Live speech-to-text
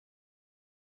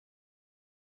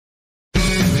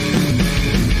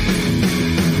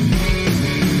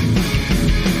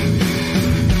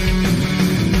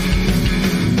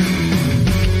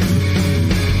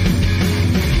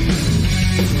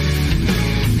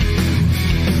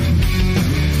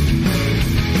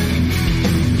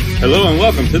Hello and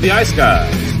welcome to the Ice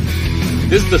Guys.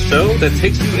 This is the show that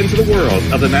takes you into the world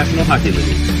of the National Hockey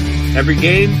League. Every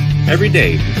game, every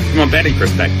day, from a betting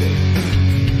perspective.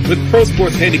 With pro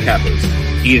sports handicappers,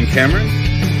 Ian Cameron,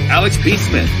 Alex P.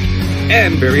 Smith,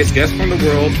 and various guests from the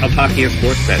world of hockey and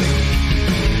sports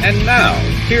betting. And now,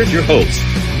 here's your host,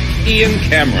 Ian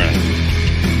Cameron.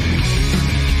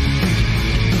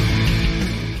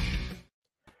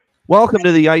 Welcome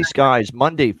to the Ice Guys,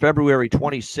 Monday, February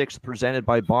 26th, presented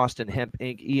by Boston Hemp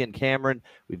Inc. Ian Cameron.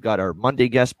 We've got our Monday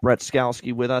guest, Brett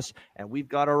Skalski, with us, and we've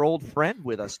got our old friend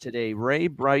with us today, Ray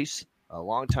Brice, a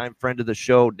longtime friend of the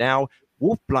show, now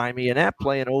Wolf Blimey and App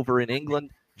playing over in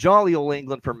England, jolly old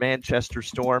England for Manchester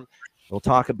Storm. We'll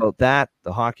talk about that,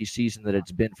 the hockey season that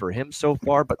it's been for him so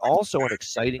far, but also an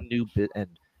exciting new and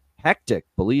hectic,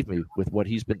 believe me, with what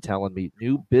he's been telling me,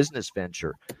 new business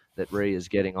venture that Ray is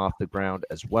getting off the ground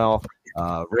as well.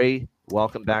 Ray,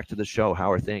 welcome back to the show. How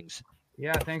are things?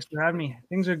 Yeah, thanks for having me.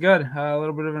 Things are good. A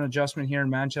little bit of an adjustment here in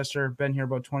Manchester. Been here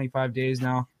about 25 days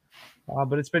now,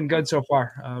 but it's been good so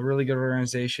far. Really good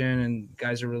organization, and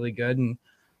guys are really good, and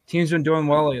team's been doing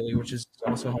well lately, which is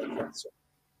also helpful. So.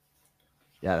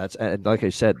 Yeah, that's, and like I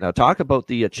said, now talk about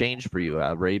the change for you,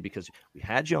 Ray, because we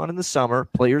had you on in the summer,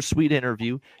 Players Suite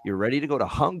interview. You're ready to go to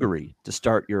Hungary to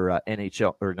start your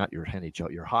NHL, or not your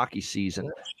NHL, your hockey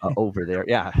season over there.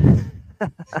 Yeah.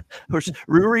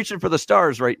 We're reaching for the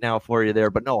stars right now for you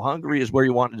there, but no, Hungary is where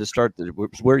you wanted to start,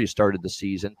 where you started the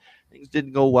season. Things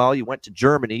didn't go well. You went to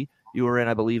Germany. You were in,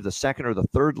 I believe, the second or the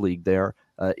third league there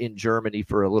in Germany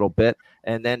for a little bit.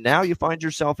 And then now you find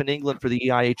yourself in England for the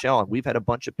EIHL. And we've had a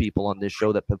bunch of people on this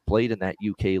show that have played in that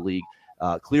UK league.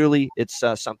 Clearly, it's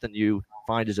something you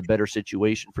find is a better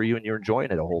situation for you, and you're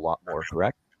enjoying it a whole lot more,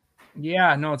 correct?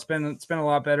 Yeah, no, it's been a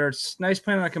lot better. It's nice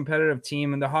playing on a competitive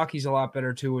team, and the hockey's a lot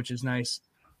better too, which is nice.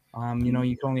 You know,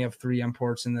 you can only have 3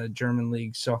 imports in the German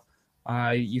league, so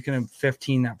you can have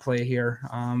 15 that play here,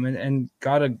 and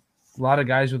got a lot of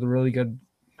guys with a really good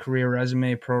career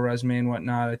resume, pro resume, and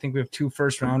whatnot. I think we have 2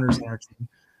 first-rounders in our team,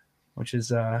 which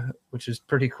is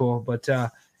pretty cool. But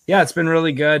yeah, it's been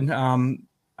really good.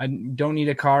 I don't need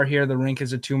a car here. The rink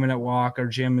is a 2-minute walk. Our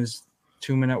gym is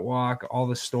 2-minute walk. All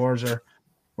the stores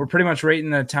we're pretty much right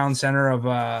in the town center of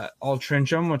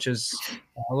Altrincham, which is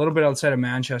a little bit outside of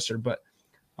Manchester. But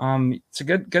it's a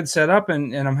good setup,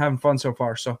 and I'm having fun so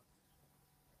far. So.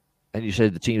 And you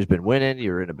said the team's been winning.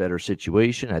 You're in a better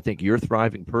situation. I think you're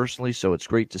thriving personally, so it's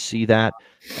great to see that.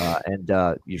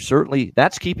 And you're certainly –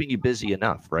 that's keeping you busy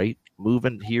enough, right?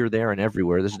 Moving here, there, and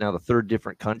everywhere. This is now the 3rd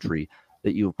different country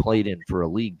that you've played in for a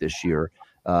league this year.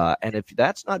 And if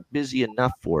that's not busy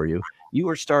enough for you, you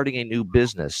are starting a new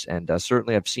business. And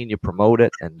certainly I've seen you promote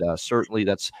it. And certainly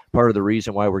that's part of the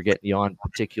reason why we're getting you on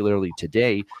particularly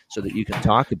today, so that you can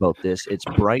talk about this. It's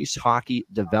Brice Hockey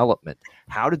Development.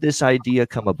 How did this idea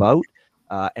come about?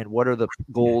 And what are the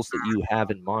goals that you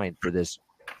have in mind for this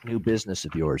new business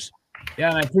of yours? Yeah,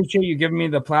 and I appreciate you giving me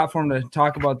the platform to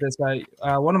talk about this.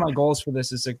 One of my goals for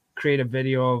this is to create a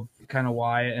video of kind of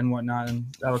why and whatnot, and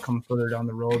that'll come further down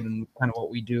the road and kind of what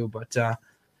we do. But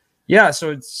yeah, so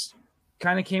it's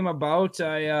kind of came about.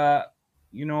 I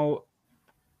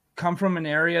come from an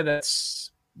area that's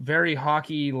very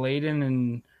hockey laden,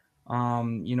 and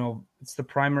it's the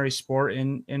primary sport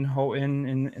in Houghton,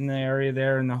 in the area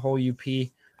there, in the whole UP.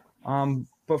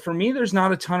 But for me, there's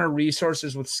not a ton of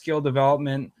resources with skill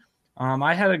development.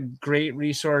 I had a great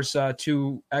resource,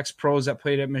 2 ex-pros that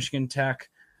played at Michigan Tech,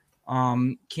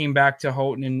 came back to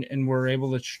Houghton and were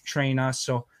able to train us.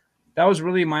 So that was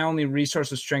really my only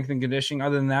resource, of strength and conditioning.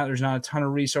 Other than that, there's not a ton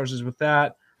of resources with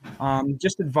that.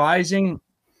 Just advising.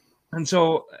 And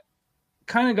so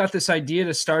kind of got this idea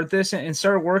to start this and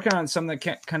started working on something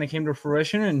that kind of came to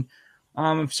fruition, and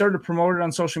I've started to promote it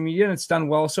on social media, and it's done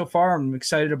well so far. I'm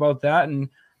excited about that. And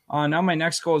now my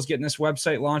next goal is getting this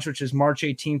website launched, which is March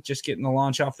 18th, just getting the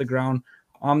launch off the ground.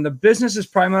 The business is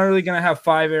primarily going to have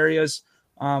 5 areas.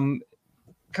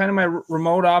 Kind of my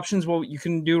remote options. Well, you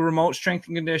can do remote strength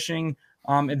and conditioning,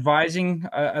 advising.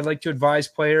 I'd like to advise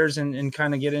players and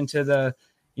kind of get into the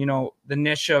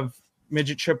niche of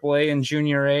midget AAA and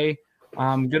junior A.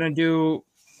 I'm going to do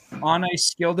on-ice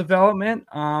skill development.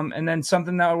 And then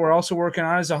something that we're also working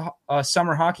on is a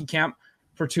summer hockey camp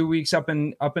for 2 weeks up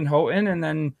in Houghton. And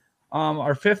then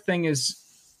our 5th thing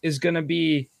is going to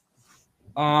be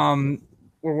we're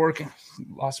working.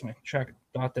 Lost my track of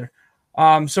thought there.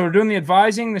 So we're doing the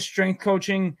advising, the strength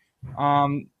coaching,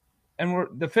 and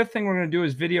the 5th thing we're going to do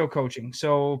is video coaching.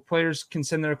 So players can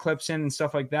send their clips in and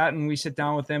stuff like that, and we sit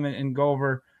down with them and go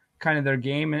over kind of their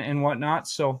game and whatnot.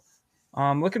 So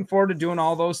looking forward to doing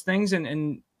all those things,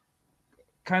 and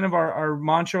kind of our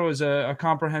mantra is a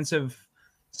comprehensive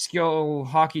skill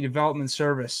hockey development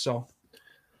service. So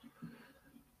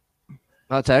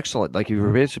that's excellent. Like you're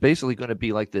basically going to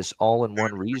be like this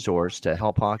all-in-one resource to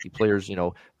help hockey players,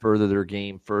 further their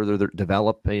game,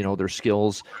 develop, their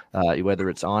skills, whether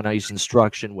it's on-ice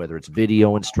instruction, whether it's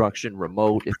video instruction,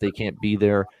 remote, if they can't be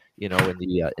there, in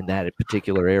that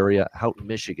particular area. Out in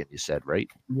Michigan, you said, right?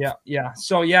 Yeah.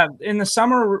 So in the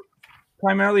summer, we're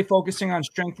primarily focusing on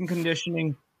strength and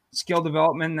conditioning, skill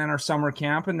development, and then our summer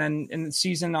camp, and then in the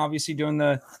season, obviously doing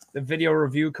the video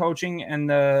review coaching and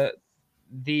the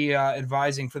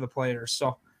advising for the players.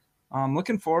 So I'm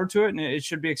looking forward to it, and it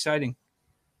should be exciting.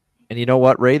 And you know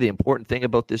what, Ray? The important thing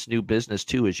about this new business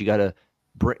too is you got to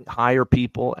hire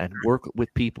people and work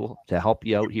with people to help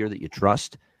you out here that you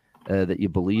trust, that you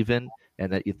believe in,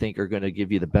 and that you think are going to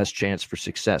give you the best chance for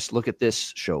success. Look at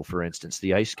this show, for instance,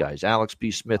 the Ice Guys. Alex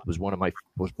B. Smith was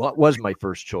was my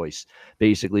first choice,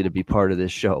 basically, to be part of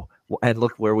this show. And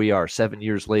look where we are. 7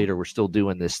 years later, we're still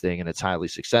doing this thing, and it's highly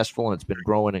successful, and it's been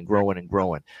growing and growing and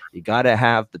growing. You got to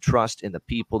have the trust in the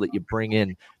people that you bring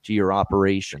in to your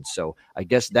operation. So I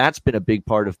guess that's been a big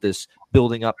part of this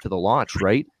building up to the launch,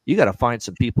 right? You got to find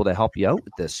some people to help you out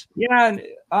with this. Yeah, and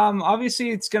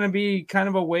obviously it's going to be kind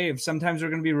of a wave. Sometimes we're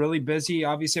going to be really busy.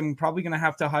 Obviously, I'm probably going to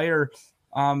have to hire.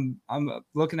 I'm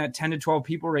looking at 10 to 12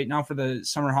 people right now for the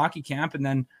summer hockey camp, and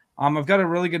then I've got a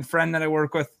really good friend that I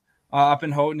work with up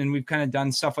in Houghton, and we've kind of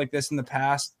done stuff like this in the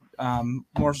past.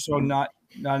 More so not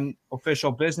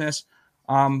official business.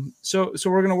 So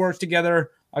we're going to work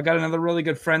together. I got another really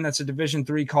good friend that's a Division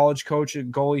III college coach, a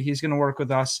goalie. He's going to work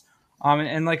with us.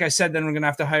 And like I said, then we're going to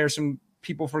have to hire some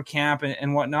people for camp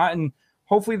and whatnot. And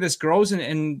hopefully this grows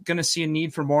and going to see a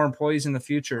need for more employees in the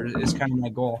future is kind of my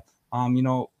goal.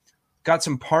 Got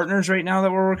some partners right now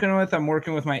that we're working with. I'm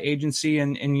working with my agency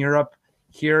in Europe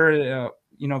here,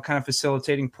 kind of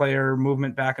facilitating player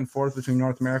movement back and forth between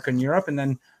North America and Europe. And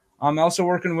then I'm also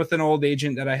working with an old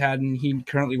agent that I had, and he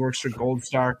currently works for Gold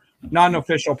Star, not an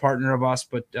official partner of us,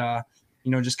 but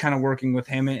just kind of working with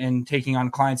him and taking on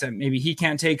clients that maybe he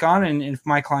can't take on. And if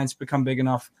my clients become big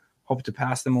enough, hope to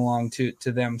pass them along to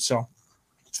them. So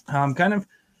kind of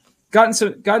gotten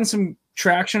some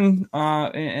traction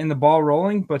and the ball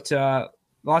rolling, but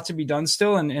lots to be done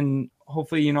still. And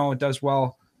hopefully, it does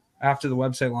well after the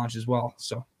website launch as well.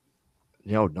 So.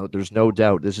 No, there's no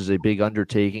doubt this is a big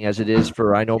undertaking, as it is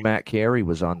for, I know Matt Carey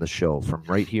was on the show from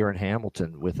right here in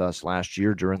Hamilton with us last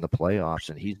year during the playoffs,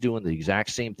 and he's doing the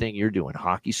exact same thing you're doing,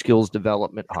 hockey skills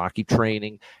development, hockey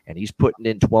training, and he's putting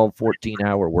in 12,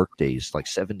 14-hour work days, like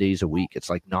 7 days a week. It's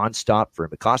like nonstop for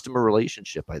him. It cost him a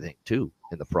relationship, I think, too,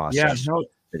 in the process.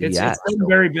 Yeah, it's been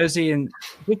very busy, and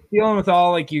just dealing with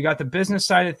all, like, you got the business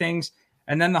side of things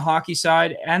and then the hockey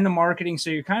side and the marketing,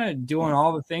 so you're kind of doing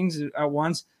all the things at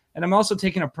once. And I'm also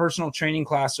taking a personal training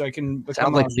class so I can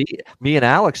become. Sounds like me and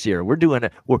Alex here. We're doing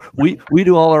it. We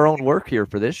do all our own work here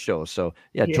for this show. So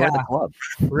yeah, join the club.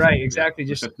 Right, exactly.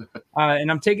 Just and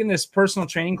I'm taking this personal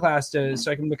training class so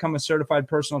I can become a certified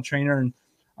personal trainer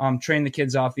and train the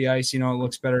kids off the ice. It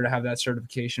looks better to have that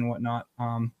certification and whatnot.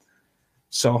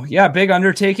 So yeah, big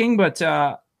undertaking, but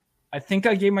I think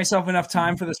I gave myself enough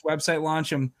time for this website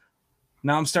launch.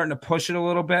 Now I'm starting to push it a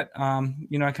little bit. I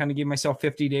kind of gave myself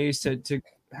 50 days to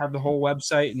have the whole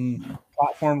website and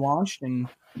platform launched. And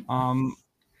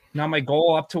now my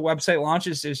goal up to website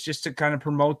launches is just to kind of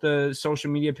promote the social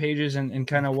media pages and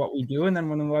kind of what we do. And then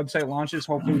when the website launches,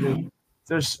 hopefully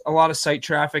there's a lot of site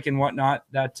traffic and whatnot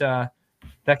that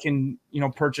can,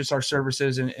 purchase our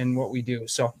services and what we do.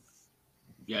 So.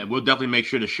 Yeah, we'll definitely make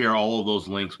sure to share all of those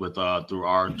links with through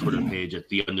our Twitter page at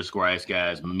 @the_Ice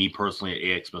Guys. Me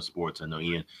personally at AX Smith Sports. I know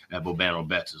Ian at Bobano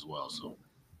Bets as well. So.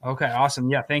 Okay, awesome.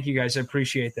 Yeah, thank you guys. I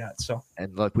appreciate that. So,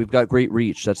 and look, we've got great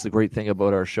reach. That's the great thing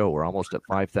about our show. We're almost at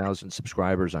 5,000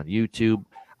 subscribers on YouTube.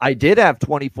 I did have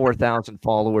 24,000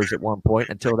 followers at one point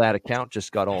until that account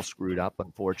just got all screwed up,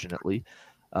 unfortunately,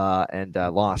 and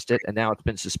lost it. And now it's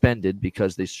been suspended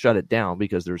because they shut it down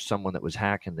because there's someone that was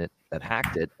hacking it that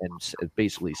hacked it and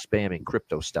basically spamming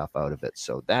crypto stuff out of it.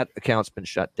 So that account's been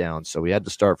shut down. So we had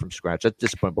to start from scratch. At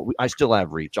this point, but I still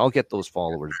have reach. I'll get those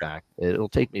followers back. It'll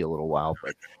take me a little while,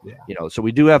 but so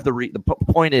we do have the reach. The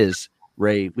point is,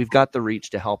 Ray, we've got the reach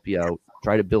to help you out.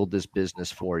 Try to build this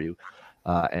business for you.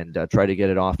 And try to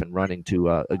get it off and running to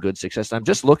a good success. I'm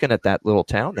just looking at that little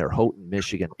town there, Houghton,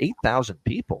 Michigan, 8,000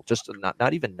 people, just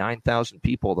not even 9,000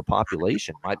 people of the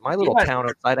population. My little town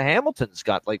outside of Hamilton's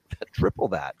got like triple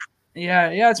that.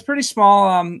 Yeah, it's pretty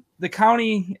small. The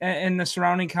county and the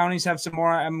surrounding counties have some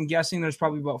more. I'm guessing there's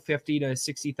probably about 50 to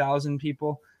 60,000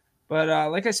 people.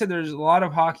 But like I said, there's a lot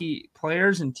of hockey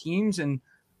players and teams, and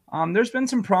there's been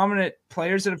some prominent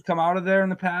players that have come out of there in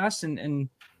the past, and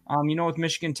With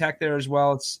Michigan Tech there as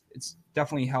well, it's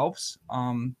definitely helps.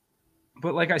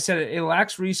 But like I said, it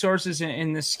lacks resources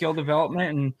in this skill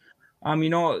development.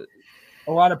 And,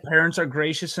 a lot of parents are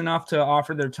gracious enough to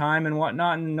offer their time and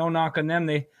whatnot, and no knock on them.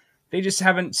 They just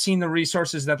haven't seen the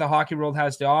resources that the hockey world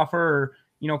has to offer,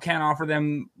 or, can't offer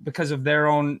them because of their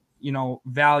own,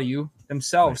 value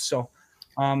themselves. So,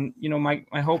 my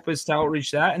hope is to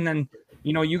outreach that. And then,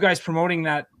 you guys promoting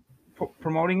us,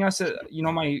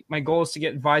 my goal is to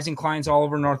get advising clients all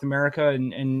over North America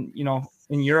and in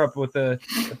Europe with the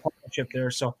partnership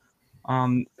there. So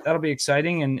that'll be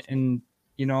exciting and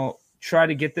try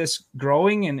to get this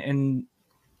growing and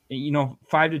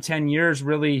 5 to 10 years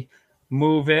really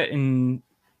move it and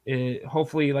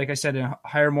hopefully, like I said,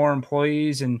 hire more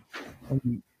employees and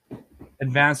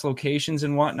advanced locations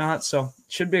and whatnot. So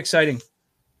it should be exciting.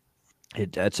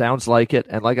 It sounds like it.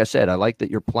 And like I said, I like that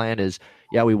your plan is,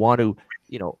 we want to,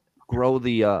 grow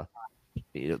the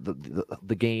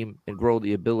game and grow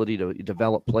the ability to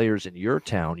develop players in your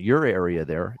town, your area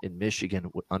there in Michigan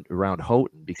around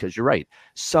Houghton, because you're right.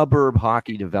 Suburb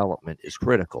hockey development is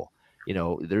critical.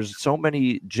 There's so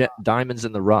many diamonds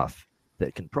in the rough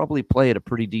that can probably play at a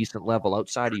pretty decent level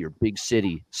outside of your big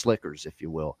city slickers, if you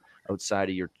will, outside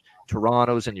of your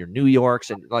Torontos and your New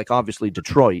Yorks and like obviously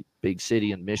Detroit, big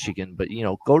city in Michigan, but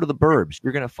go to the burbs.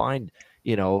 You're going to find,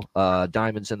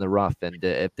 diamonds in the rough. And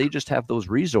if they just have those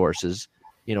resources,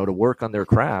 to work on their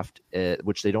craft,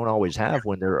 which they don't always have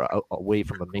when they're away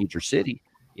from a major city,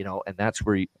 and that's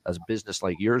where a business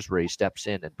like yours, Ray, steps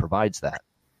in and provides that.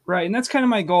 Right. And that's kind of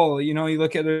my goal. You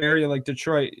look at an area like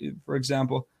Detroit, for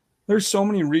example, there's so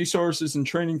many resources and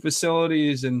training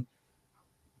facilities and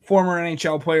former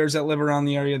NHL players that live around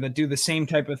the area that do the same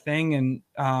type of thing and,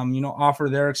 offer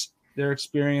their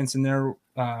experience and their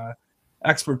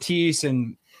expertise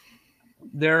and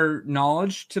their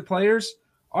knowledge to players.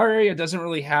 Our area doesn't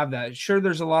really have that. Sure,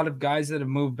 there's a lot of guys that have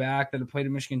moved back that have played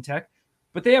at Michigan Tech,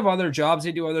 but they have other jobs.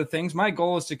 They do other things. My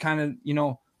goal is to kind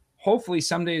of, hopefully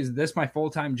someday is this my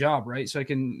full-time job, right? So I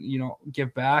can,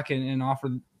 give back and offer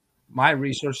my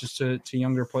resources to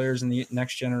younger players in the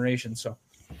next generation. So.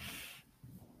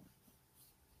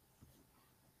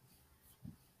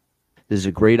 This is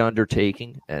a great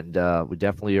undertaking, and we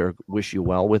definitely wish you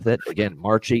well with it. Again,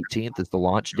 March 18th is the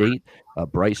launch date,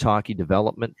 Brice Hockey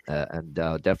Development, and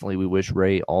definitely we wish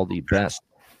Ray all the best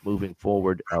moving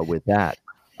forward with that.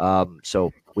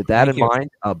 So with that in mind,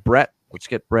 Brett, let's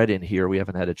get Brett in here. We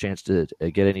haven't had a chance to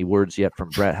get any words yet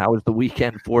from Brett. How was the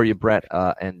weekend for you, Brett,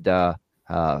 and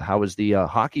how was the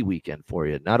hockey weekend for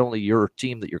you? Not only your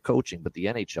team that you're coaching, but the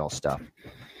NHL stuff.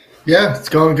 Yeah, it's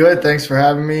going good. Thanks for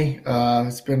having me.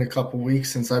 It's been a couple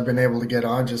weeks since I've been able to get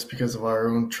on just because of our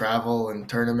own travel and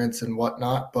tournaments and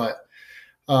whatnot, but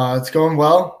it's going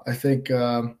well. I think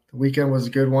the weekend was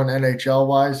a good one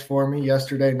NHL-wise for me.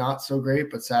 Yesterday, not so great,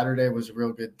 but Saturday was a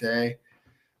real good day.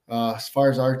 As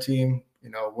far as our team,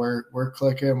 we're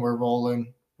clicking, we're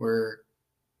rolling, we're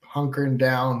hunkering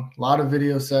down. A lot of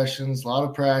video sessions, a lot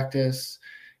of practice.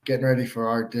 Getting ready for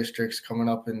our districts coming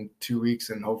up in 2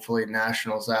 weeks and hopefully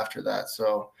nationals after that.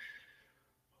 So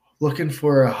looking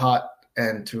for a hot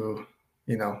end to,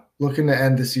 looking to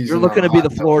end the season. You're looking to be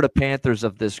the Florida Panthers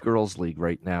of this girls' league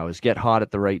right now, is get hot at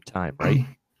the right time, right?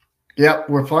 Yep,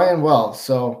 we're playing well.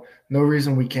 So no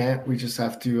reason we can't. We just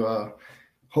have to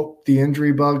hope the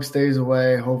injury bug stays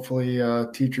away. Hopefully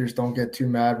teachers don't get too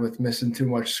mad with missing too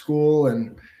much school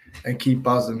and keep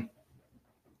buzzing.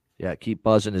 Yeah, keep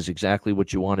buzzing is exactly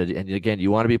what you wanted. And again, you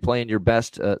want to be playing your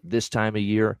best this time of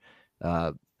year.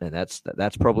 And that's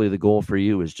probably the goal for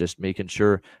you, is just making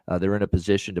sure they're in a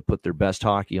position to put their best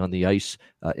hockey on the ice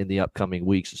in the upcoming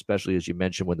weeks, especially as you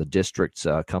mentioned when the districts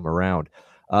come around.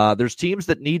 There's teams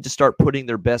that need to start putting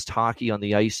their best hockey on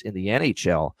the ice in the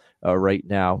NHL right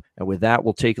now. And with that,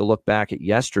 we'll take a look back at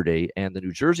yesterday. And the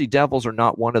New Jersey Devils are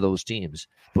not one of those teams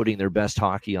putting their best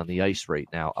hockey on the ice right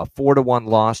now. A 4-1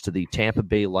 loss to the Tampa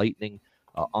Bay Lightning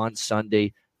on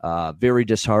Sunday. Very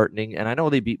disheartening. And I know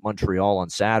they beat Montreal on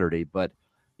Saturday, but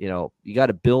you got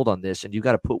to build on this, and you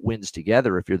got to put wins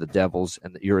together if you're the Devils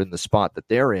and you're in the spot that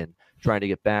they're in, trying to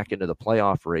get back into the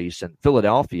playoff race. And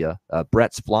Philadelphia,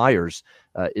 Brett's Flyers,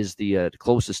 is the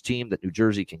closest team that New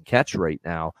Jersey can catch right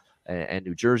now. And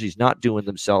New Jersey's not doing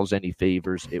themselves any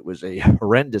favors. It was a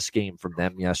horrendous game from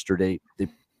them yesterday. They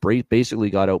basically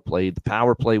got outplayed. The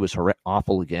power play was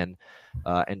awful again.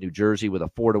 And New Jersey with a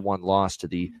 4-1 loss to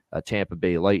the Tampa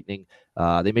Bay Lightning.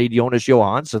 They made Jonas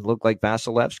Johansson look like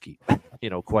Vasilevsky.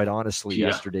 quite honestly,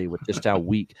 yesterday with just how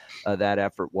weak that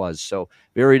effort was. So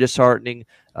very disheartening.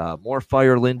 More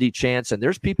fire Lindy chants. And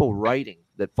there's people writing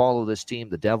that follow this team,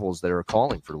 the Devils, that are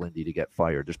calling for Lindy to get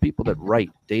fired. There's people that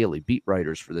write daily, beat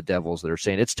writers for the Devils, that are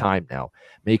saying it's time now.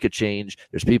 Make a change.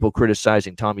 There's people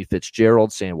criticizing Tommy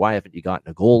Fitzgerald, saying, why haven't you gotten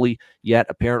a goalie yet?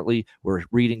 Apparently, we're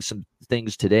reading some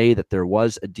things today that there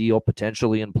was a deal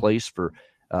potentially in place for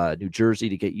New Jersey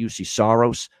to get UC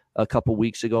Saros a couple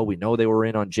weeks ago. We know they were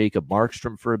in on Jacob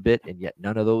Markstrom for a bit, and yet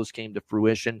none of those came to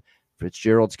fruition.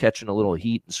 Fitzgerald's catching a little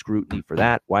heat and scrutiny for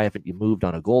that. Why haven't you moved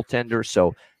on a goaltender?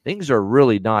 So things are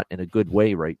really not in a good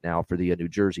way right now for the New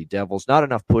Jersey Devils. Not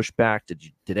enough pushback.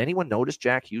 Did anyone notice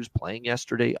Jack Hughes playing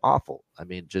yesterday? Awful. I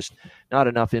mean, just not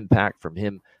enough impact from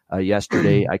him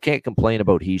yesterday. I can't complain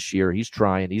about Heishier. He's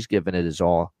trying. He's giving it his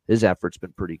all. His effort's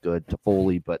been pretty good to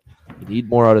Foley, but you need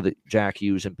more out of the Jack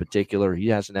Hughes in particular. He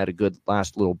hasn't had a good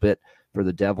last little bit for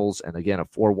the Devils. And again, a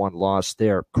 4-1 loss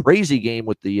there. Crazy game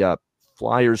with the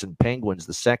Flyers and Penguins,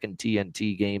 the second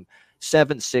TNT game,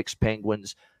 7-6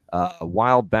 Penguins, a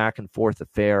wild back and forth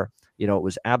affair. It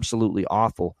was absolutely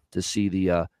awful to see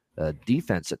the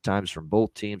defense at times from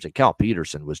both teams. And Cal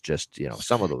Peterson was just,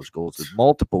 some of those goals, the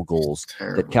multiple goals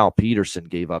that Cal Peterson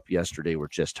gave up yesterday were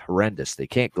just horrendous. They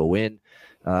can't go in.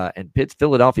 And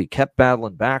Philadelphia kept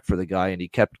battling back for the guy, and he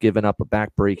kept giving up a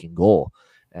back-breaking goal.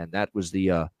 And that was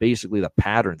the basically the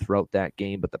pattern throughout that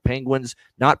game. But the Penguins,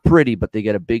 not pretty, but they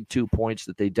get a big 2 points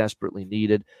that they desperately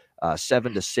needed.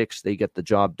 7-6, they get the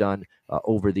job done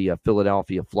over the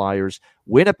Philadelphia Flyers.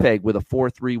 Winnipeg with a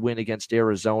 4-3 win against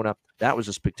Arizona. That was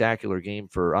a spectacular game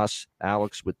for us,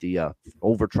 Alex, with the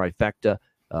over trifecta.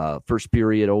 First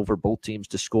period over, both teams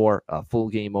to score, full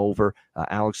game over.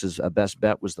 Alex's best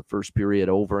bet was the first period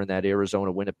over in that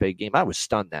Arizona-Winnipeg game. I was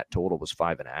stunned that total was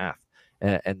 5.5.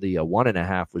 And the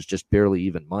 1.5 was just barely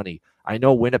even money. I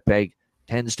know Winnipeg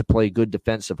tends to play good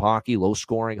defensive hockey,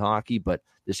 low-scoring hockey, but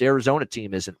this Arizona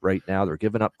team isn't right now. They're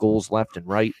giving up goals left and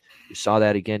right. You saw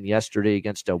that again yesterday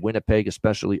against Winnipeg,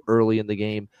 especially early in the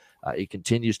game. It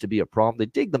continues to be a problem. They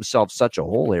dig themselves such a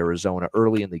hole, Arizona,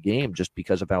 early in the game just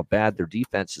because of how bad their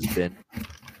defense has been.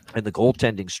 And the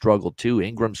goaltending struggled, too.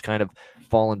 Ingram's kind of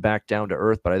fallen back down to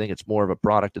earth, but I think it's more of a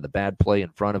product of the bad play in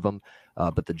front of them.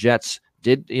 But the Jets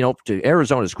did, to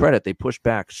Arizona's credit, they pushed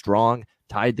back strong,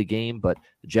 tied the game, but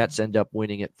the Jets end up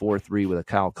winning it 4-3 with a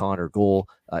Kyle Connor goal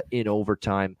in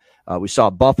overtime. We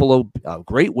saw Buffalo, a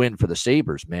great win for the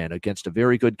Sabres, man, against a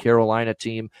very good Carolina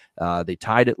team. They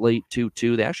tied it late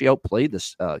 2-2. They actually outplayed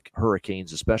the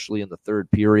Hurricanes, especially in the third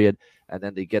period, and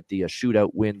then they get the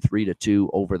shootout win 3-2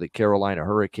 over the Carolina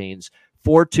Hurricanes.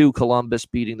 4-2 Columbus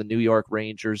beating the New York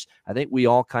Rangers. I think we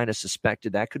all kind of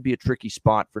suspected that could be a tricky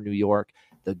spot for New York.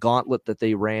 The gauntlet that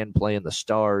they ran playing the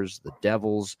Stars, the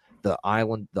Devils, the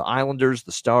Islanders,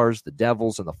 the Stars, the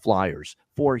Devils, and the Flyers.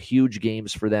 4 huge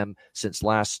games for them since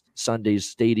last Sunday's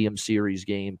Stadium Series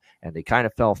game, and they kind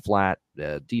of fell flat.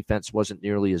 The defense wasn't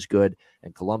nearly as good,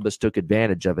 and Columbus took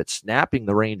advantage of it, snapping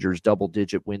the Rangers'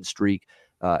 double-digit win streak,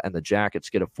 and the Jackets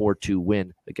get a 4-2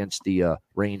 win against the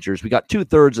Rangers. We got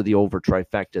 2/3 of the over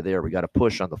trifecta there. We got a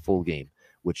push on the full game,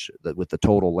 with the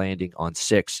total landing on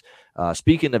 6.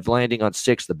 Speaking of landing on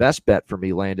 6, the best bet for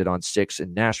me landed on 6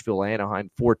 in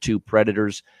Nashville-Anaheim, 4-2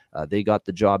 Predators. They got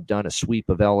the job done, a sweep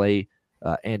of L.A.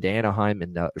 And Anaheim,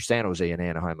 or San Jose and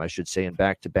Anaheim, I should say, in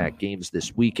back-to-back games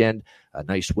this weekend. A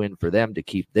nice win for them to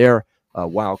keep their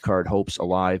wild card hopes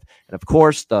alive. And, of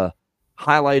course, the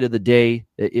highlight of the day,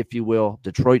 if you will,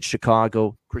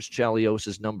 Detroit-Chicago. Chris Chelios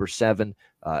is number 7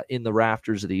 in the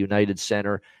rafters of the United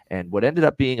Center. And what ended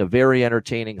up being a very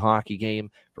entertaining hockey game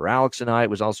for Alex and I, it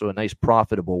was also a nice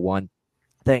profitable one,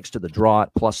 thanks to the draw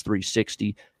at plus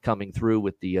 360 coming through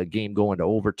with the game going to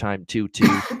overtime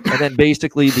 2-2. And then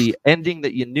basically the ending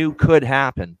that you knew could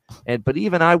happen. But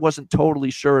even I wasn't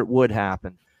totally sure it would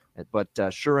happen. But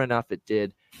sure enough, it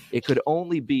did. It could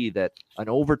only be that an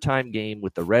overtime game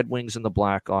with the Red Wings and the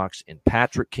Blackhawks in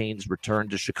Patrick Kane's return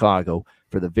to Chicago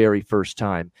for the very first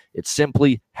time, it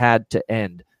simply had to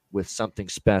end with something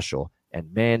special.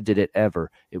 And man, did it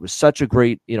ever. It was such a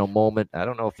great, moment. I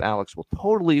don't know if Alex will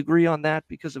totally agree on that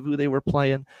because of who they were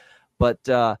playing. But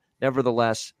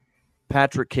nevertheless,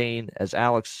 Patrick Kane, as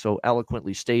Alex so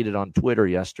eloquently stated on Twitter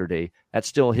yesterday, that's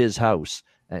still his house.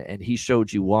 And he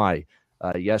showed you why.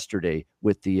 Yesterday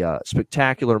with the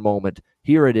spectacular moment.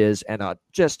 Here it is, and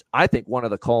I think one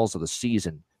of the calls of the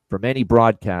season from any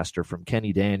broadcaster, from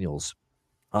Kenny Daniels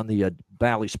on the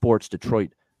Bally Sports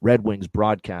Detroit Red Wings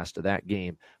broadcast of that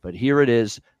game. But here it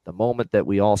is, the moment that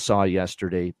we all saw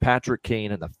yesterday, Patrick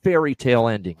Kane and the fairy tale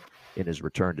ending in his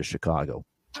return to Chicago.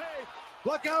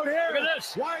 Look out here. Look at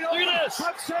this. Wide Look open at this.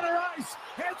 from center ice.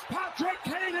 It's Patrick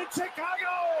Kane in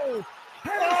Chicago.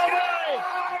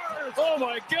 Oh,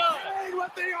 my God. Kane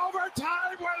with the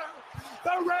overtime winner.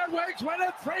 The Red Wings win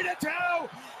it 3-2.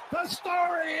 The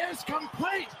story is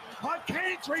complete on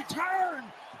Kane's return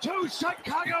to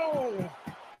Chicago.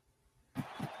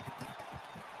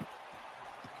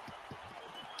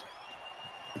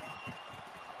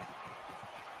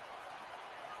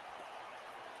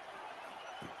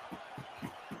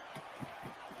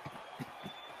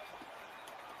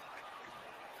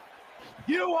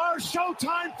 You are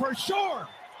showtime for sure.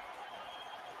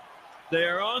 They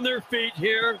are on their feet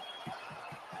here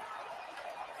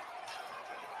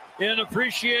in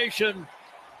appreciation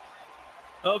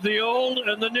of the old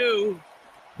and the new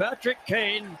Patrick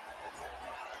Kane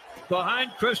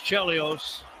behind Chris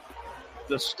Chelios,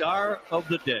 the star of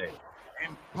the day.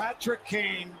 And Patrick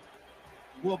Kane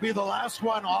will be the last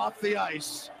one off the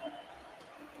ice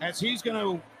as he's going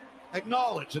to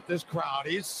acknowledge that this crowd,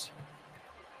 he'll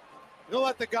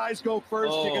let the guys go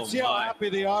first. You can see how happy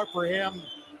they are for him.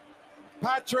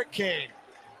 Patrick Kane.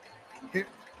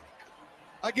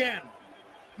 Again,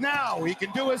 now he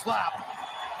can do his lap.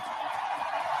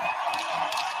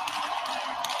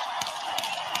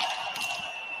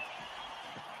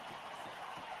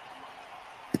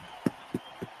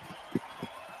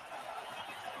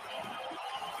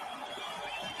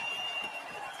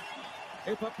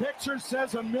 If a picture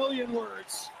says a million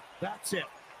words, that's it.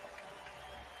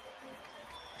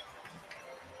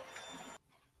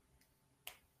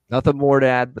 Nothing more to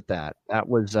add but that. That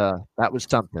was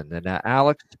something. And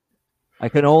Alex, I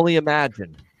can only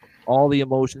imagine all the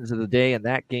emotions of the day and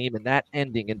that game and that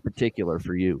ending in particular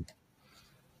for you.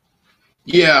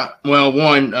 Yeah, well,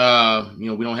 one,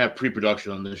 we don't have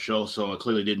pre-production on this show, so I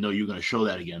clearly didn't know you were going to show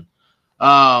that again.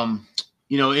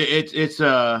 It's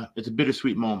a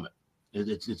bittersweet moment.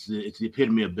 It's the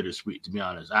epitome of bittersweet, to be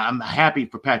honest. I'm happy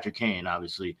for Patrick Kane,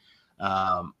 obviously.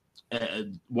 A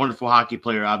wonderful hockey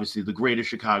player, obviously the greatest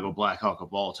Chicago Blackhawk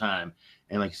of all time.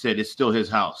 And like I said, it's still his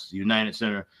house, the United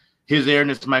Center. His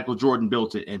Ernest Michael Jordan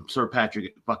built it, and Sir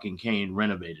Patrick fucking Kane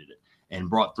renovated it and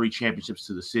brought 3 championships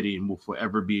to the city, and will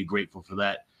forever be grateful for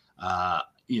that.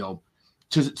 To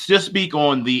just speak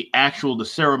on the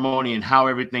ceremony and how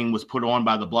everything was put on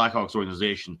by the Blackhawks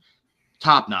organization,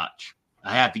 top notch.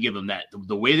 I have to give them that.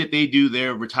 The way that they do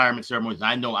their retirement ceremonies,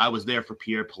 I know I was there for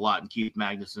Pierre Pilote and Keith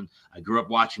Magnuson. I grew up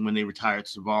watching when they retired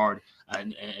Savard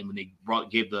and when they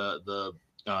gave the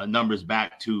numbers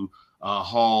back to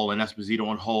Hall and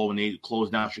Esposito and Hull when they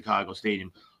closed down Chicago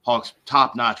Stadium. Hawks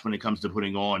top notch when it comes to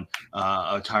putting on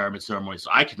a retirement ceremony.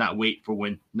 So I cannot wait for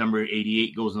when number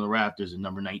 88 goes in the rafters and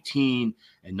number 19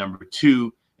 and number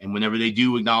 2. And whenever they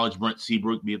do acknowledge Brent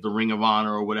Seabrook, be it the Ring of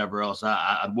Honor or whatever else,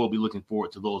 I will be looking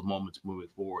forward to those moments moving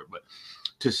forward. But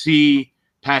to see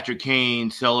Patrick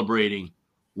Kane celebrating,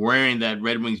 wearing that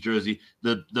Red Wings jersey,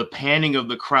 the panning of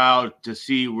the crowd to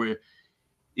see where,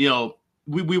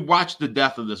 we watched the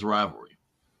death of this rivalry.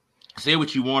 Say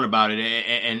what you want about it,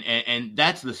 and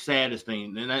that's the saddest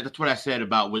thing. And that's what I said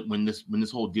about when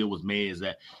this whole deal was made, is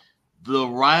that the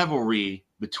rivalry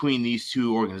between these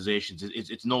two organizations,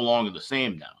 it's no longer the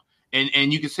same now.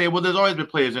 And you can say, well, there's always been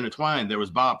players intertwined. There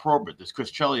was Bob Probert, there's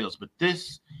Chris Chelios, but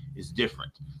this is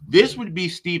different. This would be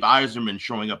Steve Yzerman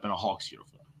showing up in a Hawks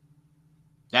uniform.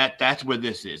 That's where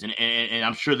this is. And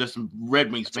I'm sure there's some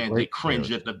Red Wings fans that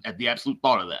cringe at the absolute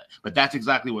thought of that. But that's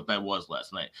exactly what that was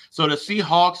last night. So to see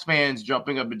Hawks fans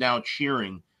jumping up and down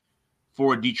cheering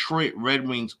for a Detroit Red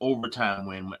Wings overtime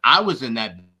win, when I was in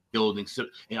that building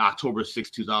in October 6,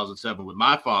 2007 with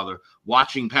my father,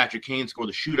 watching Patrick Kane score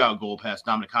the shootout goal past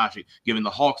Dominik Hasek, giving the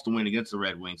Hawks to win against the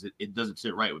Red Wings, it doesn't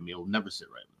sit right with me. It will never sit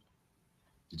right with me.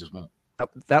 It just won't.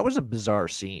 That was a bizarre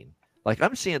scene. Like,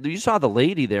 I'm seeing, you saw the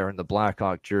lady there in the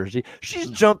Blackhawk jersey. She's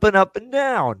jumping up and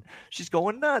down. She's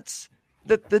going nuts.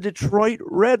 The Detroit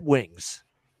Red Wings.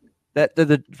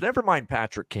 Never mind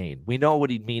Patrick Kane. We know what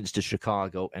he means to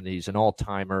Chicago, and he's an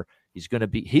all-timer.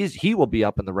 He will be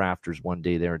up in the rafters one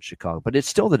day there in Chicago. But it's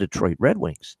still the Detroit Red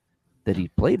Wings that he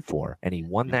played for, and he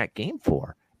won that game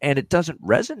for. And it doesn't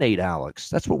resonate, Alex.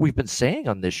 That's what we've been saying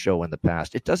on this show in the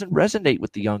past. It doesn't resonate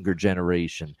with the younger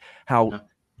generation, how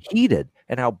heated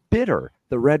and how bitter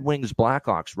the Red Wings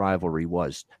Blackhawks rivalry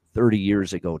was 30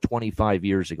 years ago, 25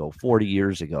 years ago, 40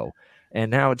 years ago. And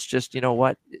now it's just, you know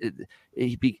what?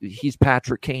 He's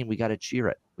Patrick Kane. We got to cheer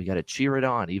it. We got to cheer it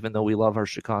on, even though we love our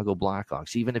Chicago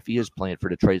Blackhawks, even if he is playing for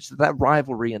Detroit. So that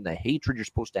rivalry and the hatred you're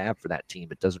supposed to have for that team,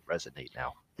 it doesn't resonate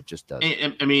now. It just doesn't.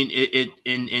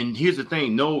 And here's the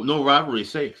thing. No rivalry is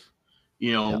safe.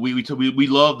 You know, we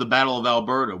love the Battle of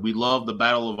Alberta. We love the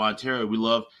Battle of Ontario. We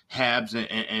love Habs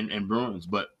and Bruins.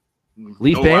 But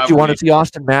Leaf no fans, you want to rivalry. see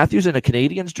Austin Matthews in a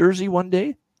Canadiens jersey one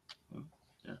day?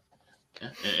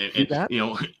 And, you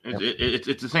know,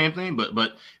 it's the same thing,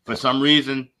 but for some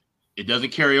reason it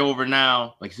doesn't carry over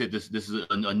now. Like I said, this is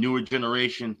a newer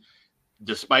generation.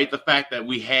 Despite the fact that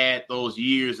we had those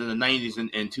years in the 90s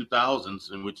and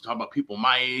 2000s, and we're talking about people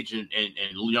my age and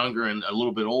younger and a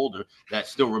little bit older that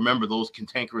still remember those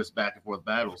cantankerous back and forth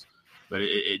battles, but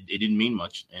it didn't mean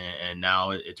much, and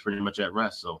now it's pretty much at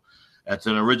rest. So that's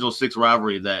an original six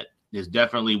rivalry that is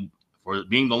definitely, for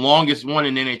being the longest one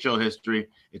in NHL history,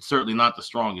 it's certainly not the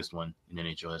strongest one in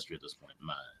NHL history at this point in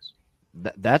my eyes.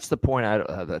 That's the point.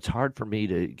 That's hard for me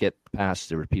to get past.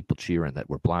 There were people cheering that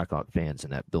were Blackhawk fans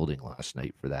in that building last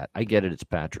night for that. I get it. It's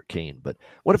Patrick Kane. But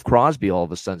what if Crosby all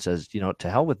of a sudden says, you know, to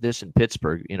hell with this in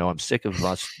Pittsburgh. You know, I'm sick of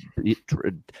us,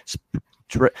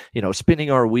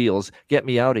 spinning our wheels. Get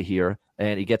me out of here.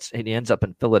 And he ends up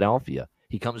in Philadelphia.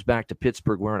 He comes back to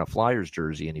Pittsburgh wearing a Flyers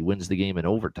jersey and he wins the game in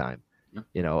overtime. Yeah.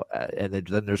 You know, and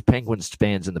then there's Penguins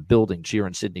fans in the building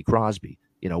cheering Sidney Crosby,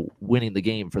 you know, winning the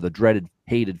game for the dreaded,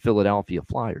 hated Philadelphia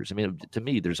Flyers. I mean, to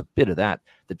me, there's a bit of that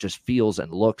just feels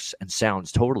and looks and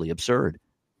sounds totally absurd,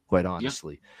 quite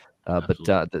honestly. Yeah,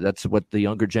 but that's what the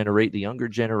younger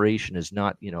generation is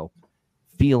not, you know,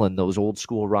 feeling those old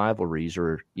school rivalries,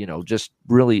 or, you know, just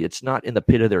really, it's not in the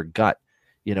pit of their gut,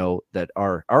 you know, that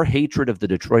our hatred of the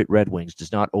Detroit Red Wings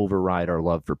does not override our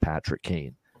love for Patrick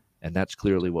Kane. And that's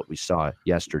clearly what we saw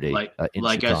yesterday. Like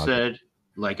Chicago. I said,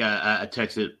 I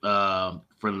texted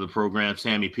friend of the program,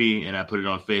 Sammy P, and I put it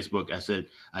on Facebook. I said,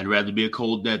 I'd rather be a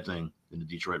cold dead thing than the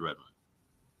Detroit Red Wings.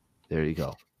 There you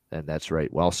go. And that's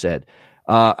right. Well said.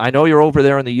 I know you're over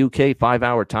there in the UK,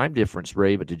 5-hour time difference,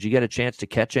 Ray, but did you get a chance to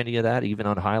catch any of that, even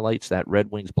on highlights, that Red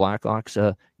Wings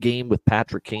Blackhawks game with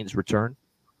Patrick Kane's return?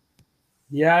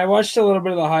 Yeah, I watched a little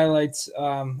bit of the highlights.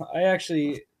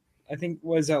 I think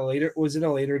was it a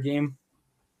later game?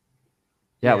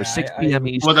 Yeah, it was 6 p.m.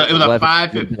 Eastern. Well, it was a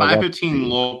 5:15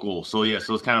 local, so yeah,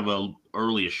 so it's kind of an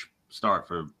early-ish start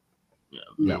for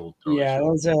middle. Yeah, that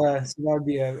was so that would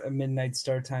be a midnight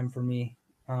start time for me.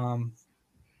 Or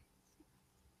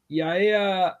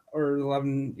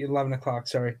 11 o'clock.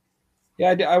 Sorry.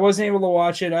 Yeah, I wasn't able to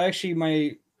watch it. I actually,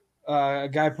 my a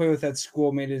guy I play with at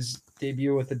school made his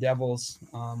debut with the Devils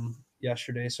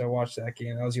yesterday, so I watched that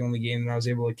game. That was the only game that I was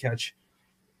able to catch.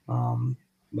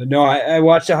 But no, I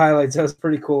watched the highlights. That was a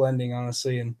pretty cool ending,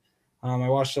 honestly, and I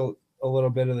watched a little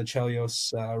bit of the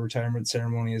Chelios retirement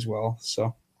ceremony as well.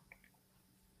 So.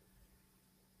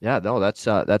 Yeah, no, that's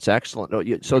excellent. No,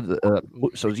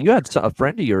 so you had a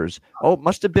friend of yours. Oh, it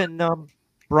must have been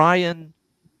Brian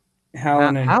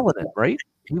Hallinan, right?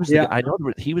 He was I know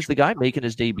he was the guy making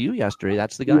his debut yesterday.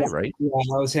 That's the guy, right? Yeah,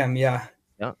 that was him. Yeah.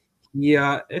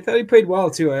 I thought he played well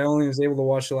too. I only was able to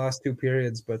watch the last two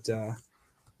periods, but I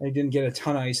didn't get a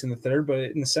ton of ice in the third. But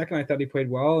in the second, I thought he played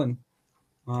well, and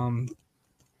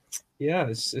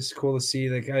it's cool to see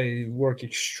that guy work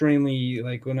extremely.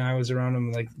 Like when I was around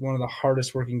him, like one of the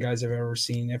hardest working guys I've ever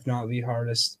seen, if not the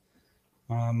hardest.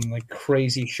 Like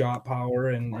crazy shot power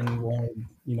and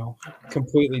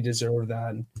completely deserve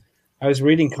that. And I was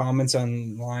reading comments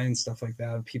online and stuff like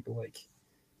that of people like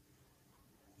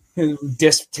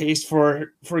distaste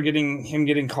for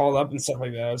getting called up and stuff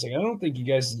like that. I was like, I don't think you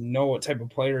guys know what type of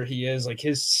player he is. Like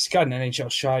he's got an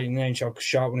NHL shot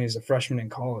when he was a freshman in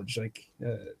college. Like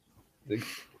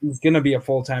he's going to be a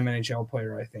full-time NHL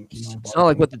player, I think. You know, it's not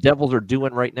like what the Devils are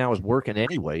doing right now is working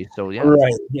anyway. So yeah,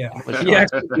 right, yeah. He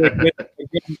actually a good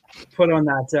put on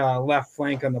that left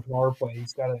flank on the power play.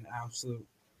 He's got an absolute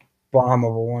bomb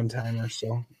of a one-timer.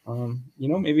 So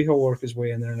maybe he'll work his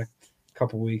way in there in a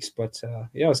couple weeks. But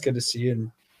it was good to see,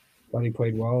 and thought he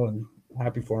played well, and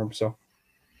happy for him. So.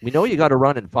 We know you got to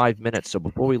run in 5 minutes, so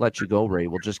before we let you go, Ray,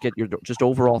 we'll just get your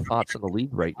overall thoughts on the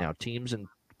league right now, teams and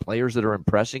players that are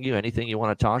impressing you. Anything you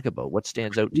want to talk about? What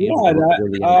stands out to you?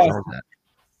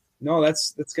 No,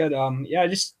 that's good.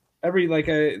 Just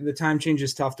the time change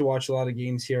is tough to watch a lot of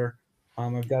games here.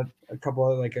 I've got a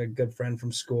couple of a good friend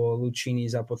from school,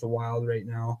 Lucchini's up with the Wild right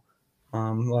now.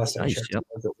 Last time I checked,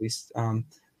 at least.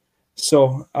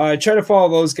 So I try to follow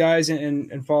those guys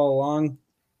and follow along.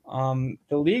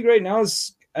 The league right now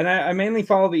is, and I mainly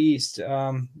follow the East.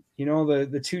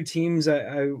 The two teams,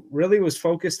 I really was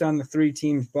focused on the three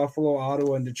teams, Buffalo,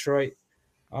 Ottawa, and Detroit.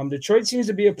 Detroit seems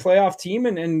to be a playoff team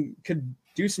and could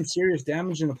do some serious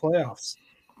damage in the playoffs.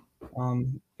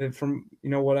 From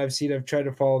what I've seen, I've tried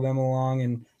to follow them along,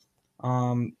 and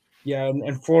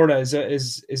and Florida is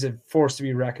a force to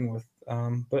be reckoned with.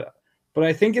 But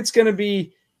I think it's going to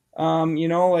be,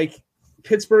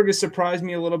 Pittsburgh has surprised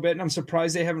me a little bit, and I'm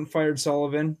surprised they haven't fired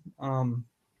Sullivan.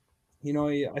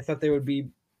 I thought they would be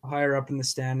higher up in the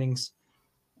standings.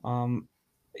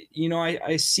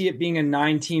 I see it being a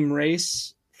 9-team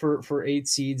race for 8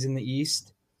 seeds in the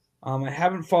East. I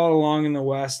haven't followed along in the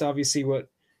West. Obviously, what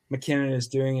McKinnon is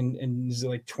doing and is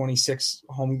like 26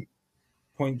 home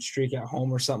point streak at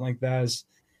home or something like that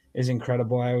is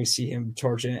incredible. I always see him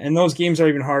torching it. And those games are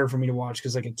even harder for me to watch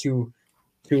because like a 2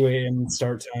 a.m.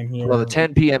 start time here. Well, the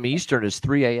 10 p.m. Eastern is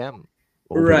 3 a.m.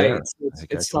 Right.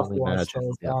 It's tough to watch.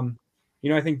 Imagine.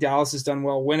 So, I think Dallas has done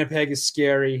well. Winnipeg is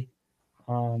scary.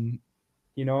 And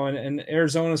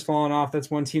Arizona's fallen off.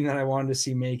 That's one team that I wanted to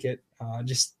see make it,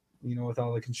 just, with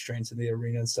all the constraints of the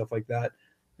arena and stuff like that.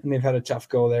 And they've had a tough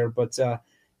go there. But,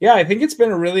 I think it's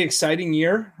been a really exciting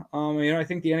year. I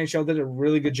think the NHL did a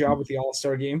really good job with the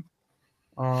All-Star game.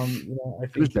 I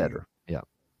think it was better. Yeah.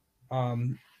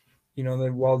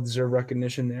 The well-deserved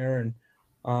recognition there.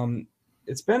 And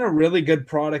it's been a really good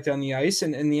product on the ice.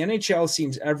 And the NHL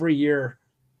seems every year,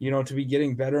 to be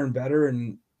getting better and better.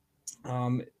 And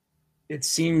it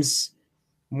seems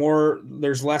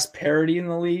there's less parity in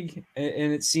the league.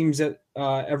 And it seems that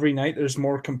every night there's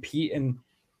more compete and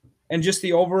just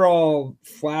the overall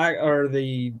flag or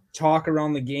the talk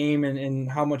around the game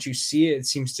and how much you see it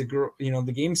seems to grow.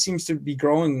 The game seems to be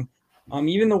growing.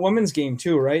 Even the women's game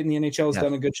too, right? And the NHL has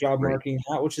done a good job marking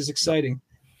that, which is exciting.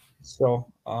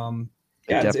 So,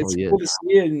 it's cool to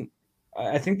see it. And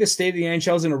I think the state of the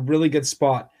NHL is in a really good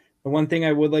spot. The one thing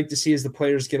I would like to see is the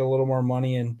players get a little more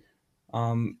money, and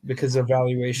because their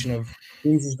valuation of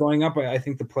teams is going up, I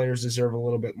think the players deserve a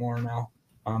little bit more now.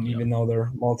 Even though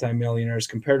they're multimillionaires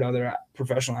compared to other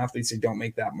professional athletes, they don't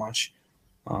make that much.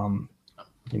 So.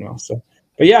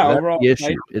 But overall,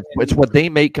 it's what they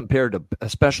make compared to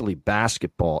especially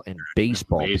basketball and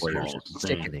baseball players. It's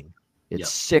sickening. It's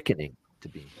sickening to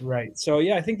be right. So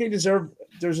I think they deserve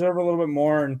a little bit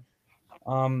more, and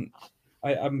I'm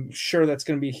sure that's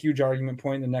going to be a huge argument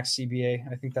point in the next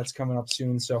CBA. I think that's coming up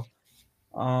soon. So,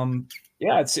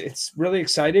 it's really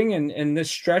exciting, and this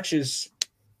stretch is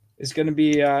going to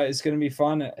be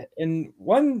fun. And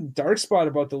one dark spot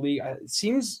about the league, it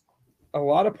seems a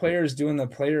lot of players doing the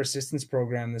player assistance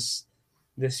program this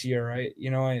year, right?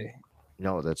 That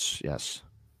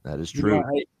is true.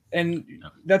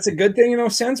 That's a good thing in a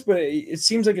sense, but it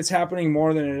seems like it's happening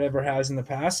more than it ever has in the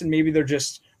past. And maybe they're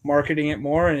just marketing it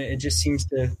more, and it just seems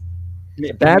to.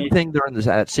 It's a bad thing they're in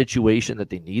that situation that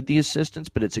they need the assistance,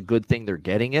 but it's a good thing they're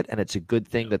getting it, and it's a good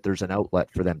thing that there's an outlet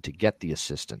for them to get the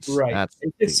assistance. Right.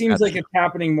 It seems like it's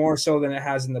happening more so than it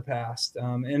has in the past,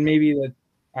 and maybe that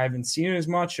I haven't seen it as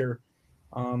much, or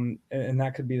and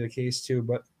that could be the case too.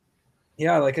 But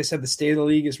like I said, the state of the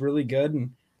league is really good,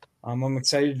 and I'm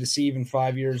excited to see even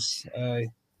 5 years.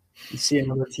 You see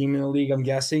another team in the league, I'm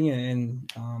guessing,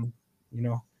 and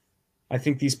I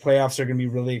think these playoffs are going to be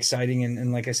really exciting.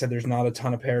 And like I said, there's not a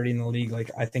ton of parity in the league. Like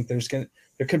I think there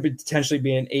could potentially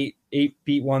be an eight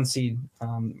beat 1 seed,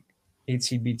 8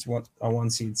 seed beats one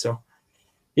seed. So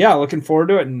looking forward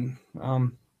to it. And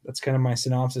that's kind of my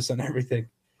synopsis on everything.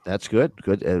 That's good.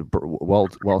 Good.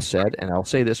 Well said. And I'll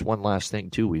say this one last thing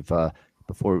too. We've,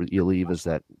 before you leave, is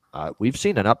that we've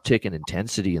seen an uptick in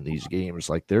intensity in these games.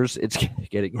 Like it's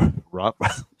getting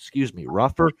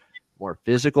rougher, more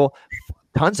physical.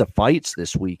 Tons of fights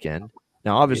this weekend.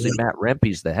 Now, obviously, Matt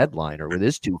Rempe's the headliner with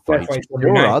his 2 fights.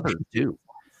 There are others too.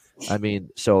 I mean,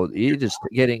 so it's just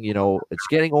getting, it's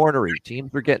getting ornery.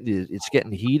 Teams are it's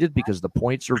getting heated because the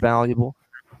points are valuable.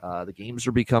 The games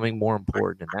are becoming more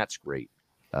important, and that's great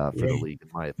for the league, in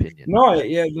my opinion.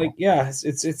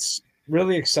 It's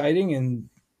really exciting, and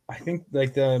I think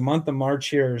like the month of March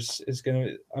here is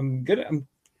gonna. I'm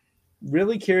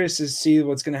really curious to see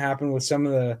what's going to happen with some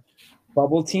of the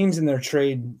bubble teams in their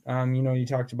trade. You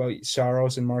talked about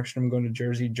Saros and Markstrom going to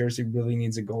Jersey. Jersey really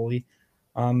needs a goalie.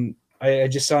 I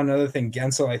just saw another thing.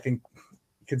 Gensel, I think,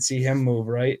 could see him move,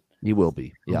 right? He will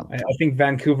be. Yeah. I think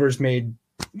Vancouver's made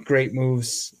great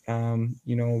moves,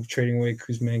 trading away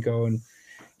Kuzmenko and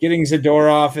getting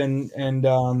Zadorov and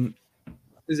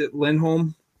is it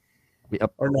Lindholm?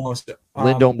 Yep. Or no,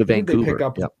 Lindholm to Vancouver. Pick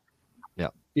up?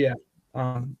 Yep. Yeah.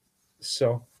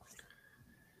 So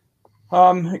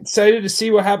excited to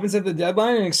see what happens at the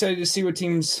deadline, and excited to see what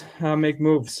teams make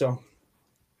moves. So,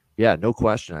 yeah, no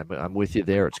question. I'm with you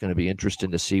there. It's going to be interesting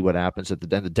to see what happens at the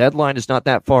deadline. The deadline is not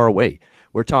that far away.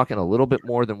 We're talking a little bit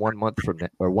more than 1 month from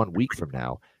or 1 week from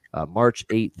now. March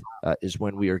 8th is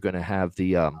when we are going to have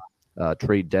the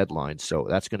trade deadline. So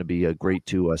that's going to be great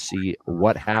to see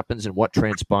what happens and what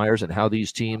transpires and how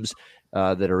these teams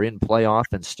that are in playoff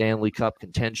and Stanley Cup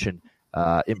contention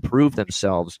improve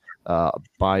themselves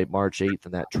by March 8th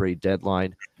and that trade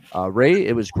deadline. Ray,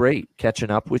 it was great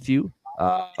catching up with you.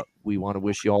 We want to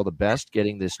wish you all the best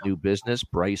getting this new business,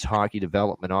 Brice Hockey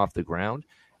Development, off the ground,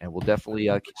 and we'll definitely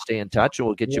stay in touch, and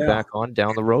we'll get you back on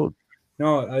down the road.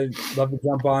 No, I'd love to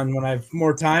jump on when I have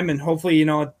more time, and hopefully,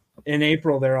 in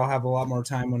April there I'll have a lot more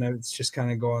time when it's just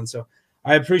kind of going. So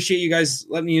I appreciate you guys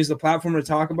letting me use the platform to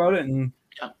talk about it, and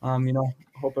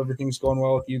hope everything's going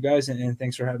well with you guys, and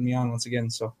thanks for having me on once again.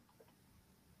 So.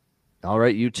 All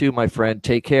right, you too, my friend.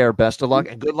 Take care. Best of luck,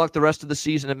 and good luck the rest of the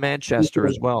season in Manchester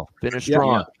as well. Finish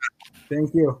strong.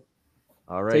 Thank you.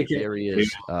 All right, there he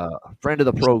is. A friend of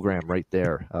the program right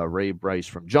there, Ray Brice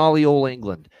from jolly old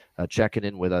England, checking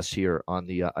in with us here on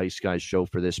the Ice Guys show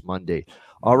for this Monday.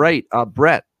 All right,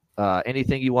 Brett,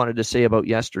 anything you wanted to say about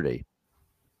yesterday?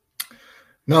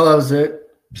 No, that was it.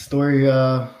 Story,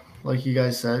 like you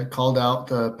guys said, called out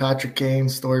the Patrick Kane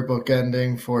storybook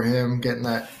ending for him, getting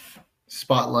that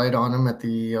spotlight on him at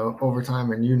the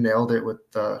overtime, and you nailed it with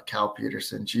Cal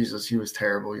Peterson. Jesus, he was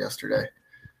terrible yesterday.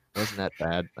 Wasn't that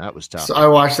bad? That was tough. So I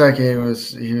watched that game. He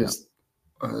was just,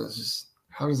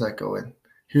 how does that go in?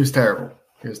 He was terrible.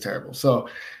 So,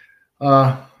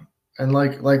 and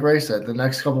like Ray said, the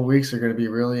next couple of weeks are going to be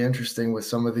really interesting with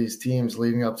some of these teams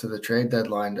leading up to the trade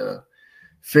deadline to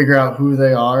figure out who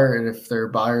they are and if they're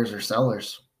buyers or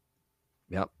sellers.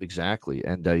 Yep, exactly.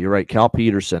 And you're right, Cal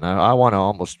Peterson. I want to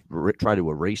almost try to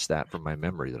erase that from my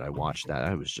memory that I watched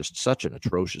that. It was just such an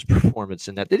atrocious performance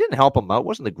in that. They didn't help him out. It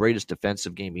wasn't the greatest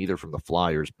defensive game either from the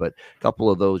Flyers, but a couple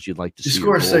of those you'd like to see. You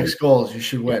score 6 goals, you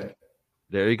should win.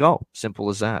 There you go. Simple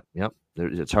as that. Yep.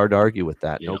 It's hard to argue with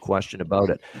that. No question about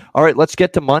it. All right, let's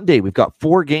get to Monday. We've got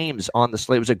 4 games on the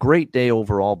slate. It was a great day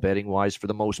overall betting-wise for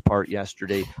the most part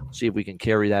yesterday. See if we can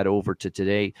carry that over to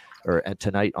today or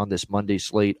tonight on this Monday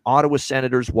slate. Ottawa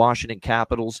Senators, Washington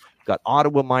Capitals. Got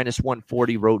Ottawa minus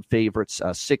 140 road favorites,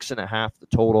 6.5 the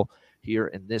total here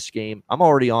in this game. I'm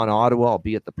already on Ottawa,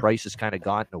 albeit the price has kind of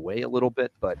gotten away a little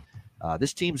bit, but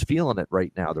this team's feeling it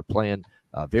right now. They're playing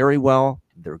very well.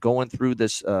 They're going through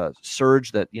this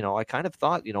surge that, I kind of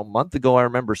thought, a month ago, I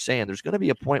remember saying there's going to be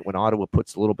a point when Ottawa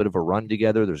puts a little bit of a run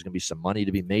together. There's going to be some money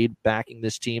to be made backing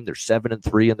this team. They're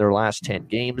 7-3 in their last 10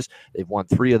 games. They've won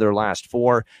 3 of their last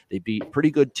 4. They beat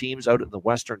pretty good teams out in the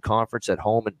Western Conference at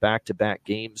home in back-to-back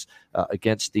games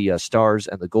against the Stars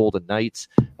and the Golden Knights.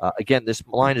 Again, this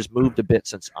line has moved a bit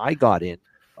since I got in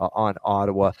on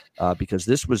Ottawa because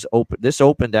this was open. This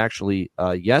opened actually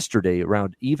yesterday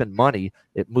around even money.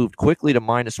 It moved quickly to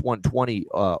minus 120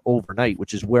 overnight,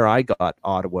 which is where I got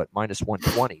Ottawa at minus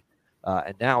 120,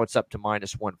 and now it's up to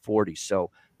minus 140. So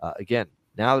again,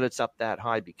 now that it's up that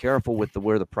high, be careful with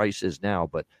where the price is now.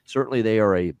 But certainly they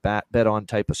are a bet on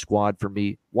type of squad for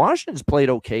me. Washington's played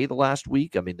okay the last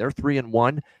week. I mean, they're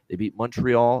 3-1. They beat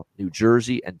Montreal, New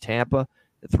Jersey, and Tampa.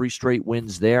 3 straight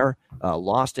wins there,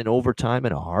 lost in overtime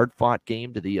in a hard-fought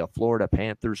game to the Florida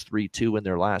Panthers 3-2 in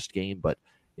their last game. But,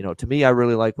 to me, I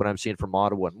really like what I'm seeing from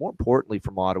Ottawa. And more importantly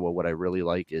from Ottawa, what I really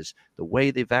like is the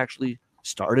way they've actually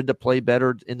started to play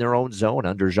better in their own zone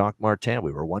under Jacques Martin.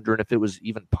 We were wondering if it was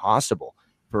even possible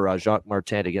for Jacques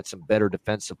Martin to get some better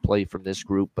defensive play from this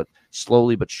group. But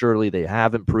slowly but surely they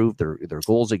have improved. Their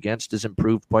goals against has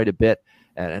improved quite a bit.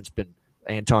 And it's been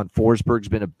Anton Forsberg's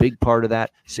been a big part of that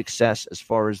success as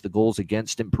far as the goals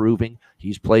against improving.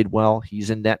 He's played well. He's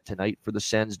in net tonight for the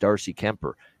Sens. Darcy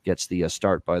Kemper gets the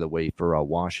start, by the way, for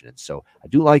Washington. So I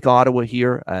do like Ottawa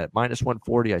here at minus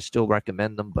 140. I still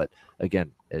recommend them. But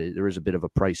again, there is a bit of a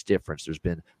price difference. There's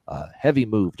been a heavy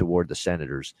move toward the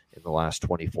Senators in the last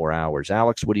 24 hours.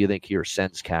 Alex, what do you think here?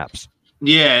 Sens Caps.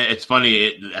 Yeah, it's funny.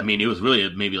 It was really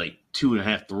maybe like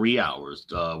 2.5, 3 hours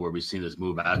where we've seen this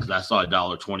move out, because I saw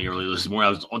 $1.20 earlier this morning.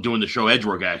 I was doing the show Edge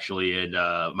Work, actually, and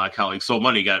my colleague So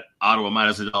Money got Ottawa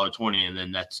minus $1.20, and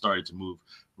then that started to move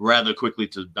rather quickly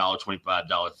to $1.25,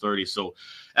 $1.30. So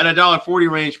at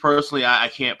 $1.40 range, personally, I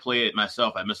can't play it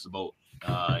myself. I missed the boat,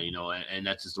 and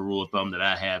that's just the rule of thumb that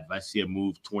I have. If I see a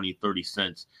move 20, 30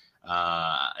 cents,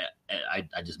 I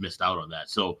just missed out on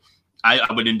that. So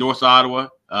I would endorse Ottawa.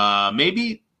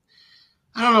 Maybe,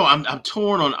 I don't know. I'm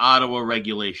torn on Ottawa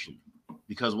regulation,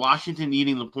 because Washington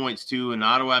needing the points too, and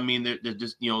Ottawa, they're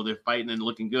just, they're fighting and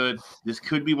looking good. This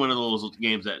could be one of those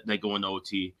games that go into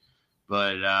OT,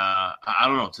 but I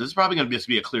don't know. So this is probably going to just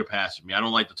be a clear pass for me. I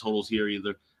don't like the totals here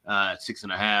either.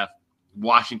 6.5.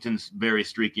 Washington's very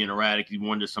streaky and erratic. You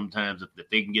wonder sometimes if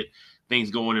they can get things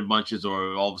going in bunches,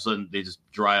 or all of a sudden they just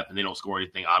dry up and they don't score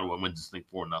anything. Ottawa wins this thing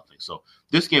 4-0. So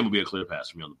this game will be a clear pass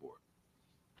for me on the board.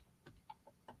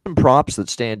 Some props that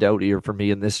stand out here for me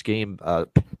in this game.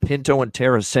 Pinto and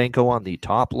Tarasenko on the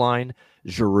top line.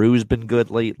 Giroux's been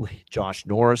good lately. Josh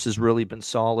Norris has really been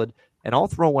solid. And I'll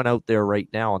throw one out there right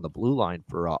now on the blue line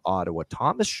for Ottawa.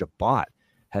 Thomas Chabot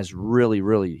has really,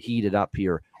 really heated up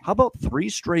here. How about 3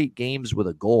 straight games with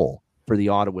a goal for the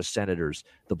Ottawa Senators,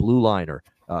 the blue liner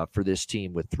for this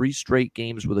team, with 3 straight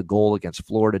games with a goal against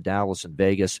Florida, Dallas, and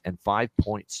Vegas, and 5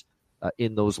 points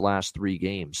in those last 3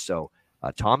 games. So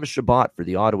Thomas Chabot for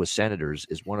the Ottawa Senators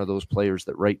is one of those players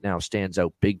that right now stands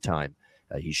out big time.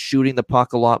 He's shooting the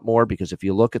puck a lot more because if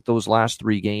you look at those last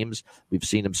 3 games, we've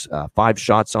seen him 5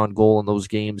 shots on goal in those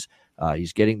games.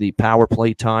 He's getting the power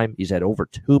play time. He's had over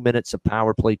 2 minutes of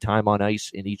power play time on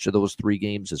ice in each of those 3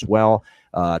 games as well.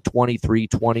 23,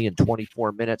 20, and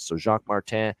 24 minutes. So Jacques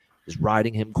Martin is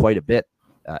riding him quite a bit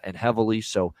and heavily.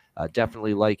 So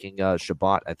definitely liking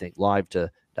Chabot, I think,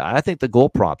 I think the goal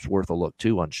prop's worth a look,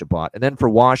 too, on Chabot. And then for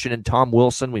Washington, Tom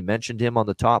Wilson, we mentioned him on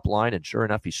the top line, and sure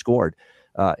enough, he scored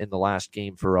in the last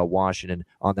game for Washington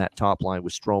on that top line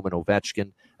with Strome and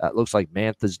Ovechkin. It looks like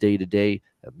Mantha's day-to-day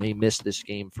may miss this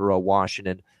game for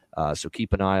Washington, so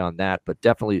keep an eye on that. But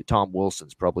definitely Tom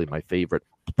Wilson's probably my favorite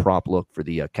prop look for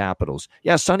the Capitals.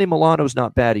 Yeah, Sonny Milano's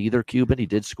not bad either, Cuban. He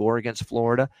did score against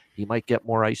Florida. He might get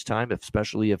more ice time,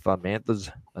 especially if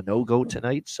Mantha's a no-go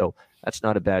tonight, so that's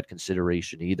not a bad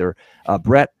consideration either.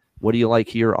 Brett, what do you like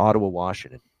here, Ottawa,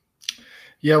 Washington?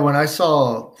 Yeah, when I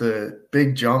saw the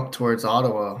big jump towards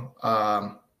Ottawa,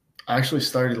 I actually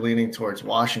started leaning towards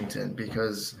Washington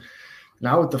because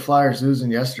now with the Flyers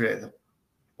losing yesterday,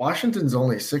 Washington's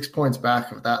only 6 points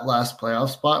back of that last playoff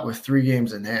spot with 3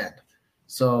 games in hand.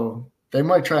 So they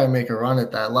might try and make a run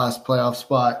at that last playoff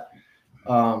spot.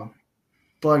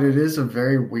 But it is a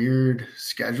very weird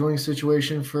scheduling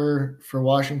situation for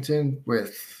Washington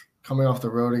with coming off the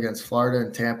road against Florida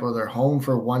and Tampa. They're home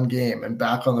for 1 game and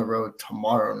back on the road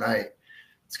tomorrow night.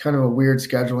 It's kind of a weird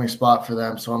scheduling spot for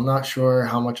them, so I'm not sure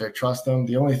how much I trust them.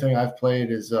 The only thing I've played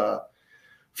is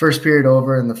first period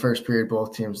over and the first period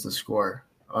both teams to score.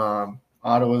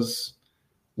 Ottawa's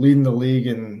leading the league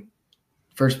in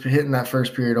hitting that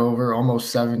first period over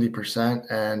almost 70%,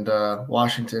 and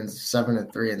Washington's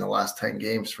 7-3 in the last 10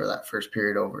 games for that first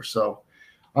period over. So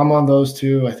I'm on those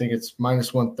two. I think it's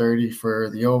minus 130 for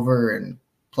the over and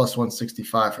plus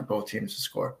 165 for both teams to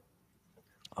score.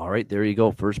 All right, there you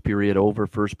go. First period over,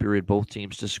 first period both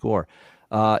teams to score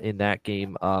in that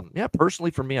game.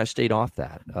 Personally for me, I stayed off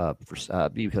that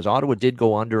because Ottawa did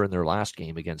go under in their last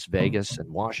game against Vegas, and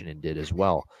Washington did as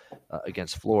well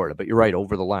against Florida. But you're right,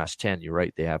 over the last 10, you're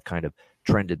right, they have kind of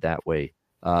trended that way.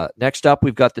 Next up,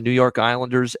 we've got the New York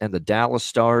Islanders and the Dallas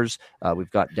Stars.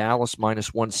 We've got Dallas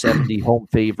minus 170, home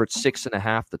favorites,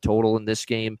 6.5 the total in this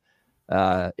game.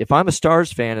 If I'm a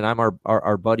Stars fan and I'm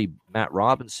our buddy Matt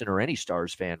Robinson or any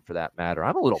Stars fan for that matter,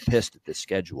 I'm a little pissed at this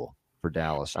schedule for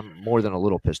Dallas. I'm more than a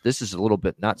little pissed. This is a little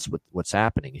bit nuts with what's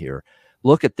happening here.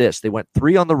 Look at this. They went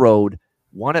 3 on the road,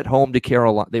 1 at home to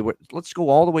Carolina. Let's go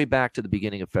all the way back to the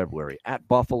beginning of February. At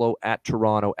Buffalo, at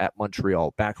Toronto, at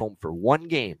Montreal. Back home for 1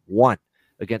 game, 1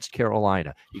 against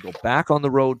Carolina. You go back on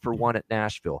the road for 1 at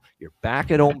Nashville. You're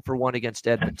back at home for 1 against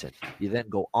Edmonton. You then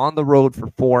go on the road for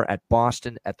 4 at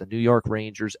Boston, at the New York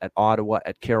Rangers, at Ottawa,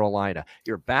 at Carolina.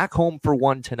 You're back home for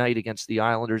 1 tonight against the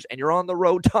Islanders, and you're on the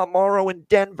road tomorrow in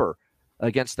Denver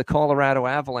against the Colorado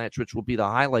Avalanche, which will be the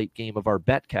highlight game of our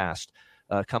BetCast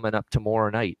coming up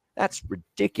tomorrow night. That's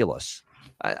ridiculous.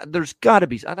 There's got to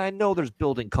be, and I know there's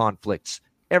building conflicts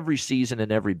every season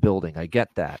in every building. I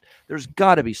get that. There's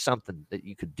got to be something that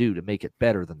you could do to make it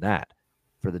better than that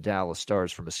for the Dallas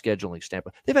Stars from a scheduling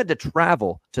standpoint. They've had to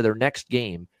travel to their next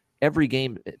game, every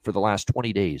game for the last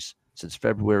 20 days since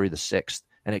February the 6th,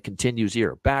 and it continues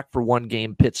here. Back for 1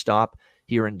 game pit stop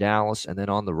here in Dallas and then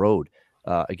on the road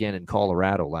again in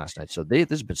Colorado last night. So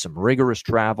there's been some rigorous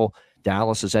travel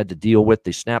Dallas has had to deal with.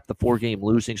 They snapped the 4-game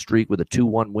losing streak with a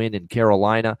 2-1 win in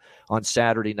Carolina on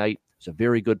Saturday night. It's a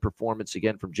very good performance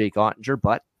again from Jake Ottinger,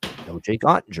 but no Jake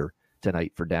Ottinger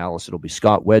tonight for Dallas. It'll be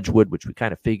Scott Wedgwood, which we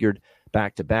kind of figured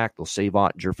back-to-back. They'll save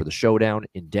Ottinger for the showdown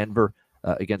in Denver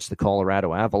against the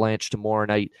Colorado Avalanche tomorrow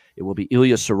night. It will be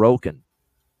Ilya Sorokin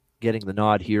getting the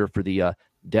nod here for the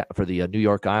New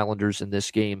York Islanders in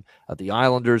this game. The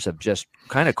Islanders have just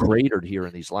kind of cratered here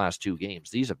in these last 2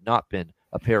 games. These have not been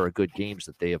a pair of good games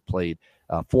that they have played.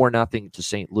 4-0 to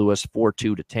St. Louis,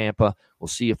 4-2 to Tampa. We'll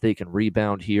see if they can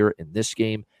rebound here in this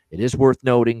game. It is worth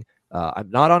noting, I'm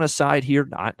not on a side here,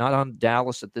 not on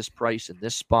Dallas at this price, in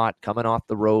this spot, coming off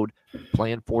the road,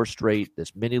 playing 4 straight.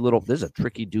 This is a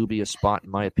tricky, dubious spot, in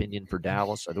my opinion, for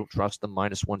Dallas. I don't trust them,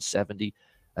 minus 170.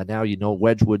 Now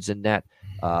Wedgwood's in net.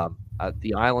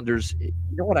 The Islanders, you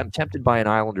know what? I'm tempted by an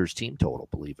Islanders team total,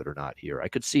 believe it or not, here. I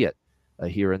could see it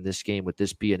here in this game, with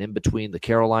this being in between the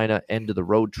Carolina end of the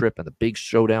road trip and the big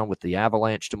showdown with the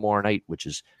Avalanche tomorrow night, which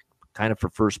is kind of for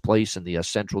first place in the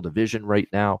Central Division right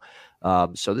now.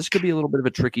 So this could be a little bit of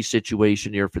a tricky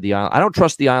situation here for the Islanders. I don't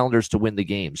trust the Islanders to win the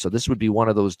game. So this would be one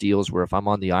of those deals where if I'm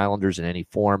on the Islanders in any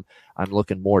form, I'm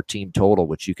looking more team total,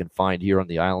 which you can find here on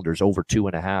the Islanders over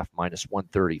 2.5 minus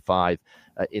 135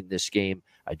 in this game.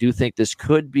 I do think this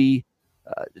could be,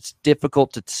 it's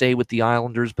difficult to say with the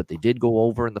Islanders, but they did go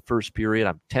over in the first period.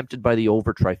 I'm tempted by the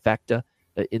over trifecta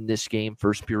in this game.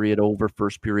 First period over,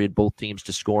 first period both teams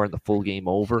to score, and the full game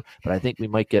over. But I think we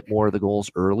might get more of the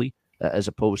goals early as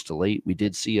opposed to late. We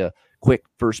did see a quick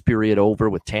first period over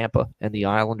with Tampa and the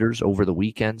Islanders over the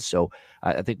weekend. So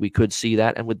I think we could see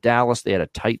that. And with Dallas, they had a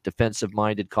tight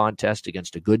defensive-minded contest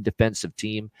against a good defensive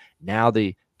team. Now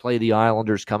they play the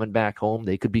Islanders coming back home.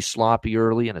 They could be sloppy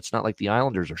early, and it's not like the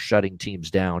Islanders are shutting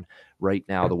teams down right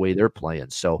now the way they're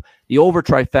playing. So the over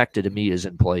trifecta to me is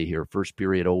in play here. First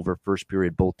period over, first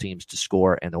period both teams to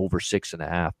score, and over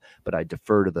 6.5. But I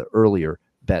defer to the earlier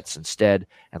bets instead.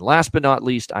 And last but not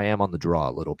least, I am on the draw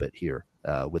a little bit here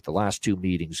with the last two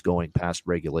meetings going past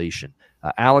regulation.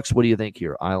 Alex, what do you think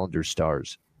here? Islanders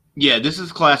Stars. Yeah, this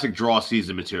is classic draw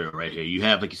season material right here. You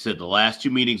have, like you said, the last two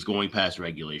meetings going past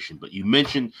regulation, but you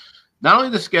mentioned not only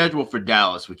the schedule for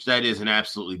Dallas, which that is an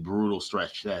absolutely brutal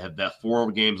stretch, that have that 4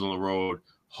 games on the road,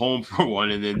 home for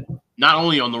one, and then not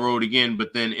only on the road again,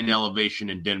 but then in elevation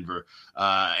in Denver,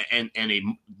 and a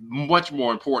much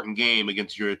more important game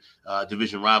against your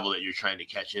division rival that you're trying to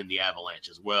catch in the Avalanche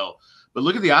as well. But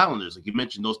look at the Islanders, like you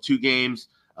mentioned, those 2 games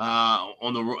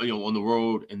on the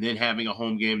road, and then having a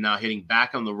home game now, hitting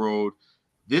back on the road.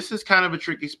 This is kind of a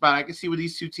tricky spot. I can see where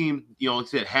these two teams, like I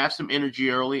said, have some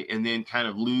energy early and then kind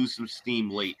of lose some steam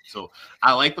late. So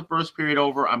I like the first period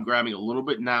over. I'm grabbing a little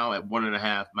bit now at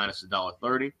 1.5 minus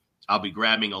 $1.30. I'll be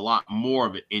grabbing a lot more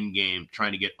of it in game,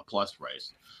 trying to get a plus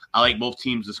price. I like both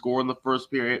teams to score in the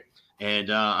first period, and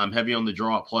I'm heavy on the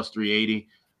draw at plus 380.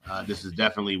 This is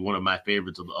definitely one of my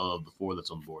favorites of the 4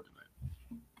 that's on the board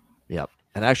tonight. Yep.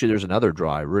 And actually, there's another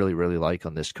draw I really, really like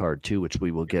on this card, too, which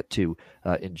we will get to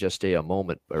in just a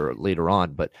moment or later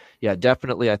on. But, yeah,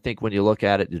 definitely, I think when you look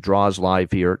at it, the draws live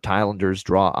here. Islanders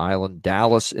draw Island,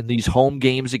 Dallas in these home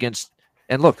games against –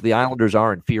 and, look, the Islanders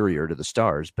are inferior to the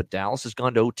Stars, but Dallas has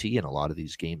gone to OT in a lot of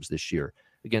these games this year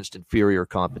against inferior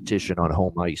competition on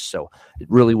home ice. So it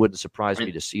really wouldn't surprise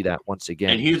me to see that once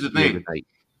again. And here's the thing.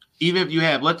 Even if you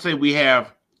have – let's say we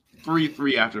have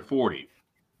 3-3 after 40.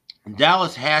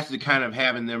 Dallas has to kind of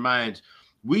have in their minds,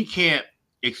 we can't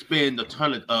expend a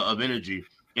ton of energy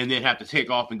and then have to take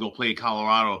off and go play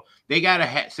Colorado. They got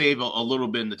to save a little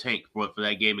bit in the tank for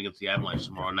that game against the Avalanche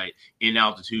tomorrow night in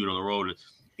altitude on the road.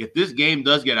 If this game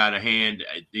does get out of hand,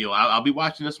 I'll be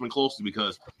watching this one closely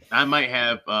because I might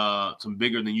have some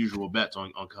bigger than usual bets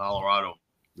on Colorado,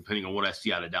 depending on what I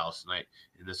see out of Dallas tonight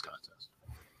in this contest.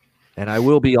 And I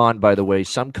will be on, by the way,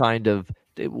 some kind of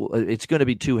it's going to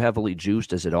be too heavily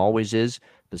juiced as it always is.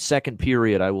 The second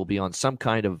period, I will be on some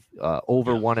kind of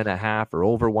over 1.5 or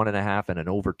over 1.5 and an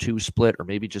over 2 split, or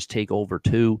maybe just take over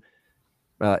 2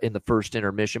 in the first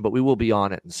intermission. But we will be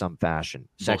on it in some fashion.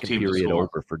 Second period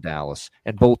over for Dallas,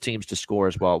 and both teams to score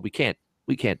as well. We can't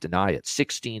deny it.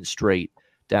 16 straight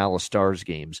Dallas Stars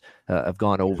games have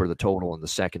gone over the total in the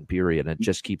second period, and it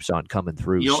just keeps on coming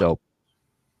through.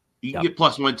 You can get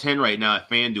plus 110 right now at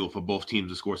FanDuel for both teams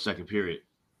to score second period.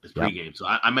 It's pregame. So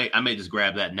I may just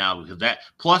grab that now because that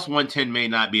plus 110 may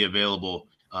not be available,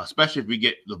 especially if we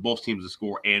get both teams to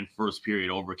score and first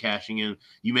period over cashing in.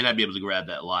 You may not be able to grab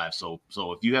that live. So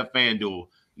if you have FanDuel,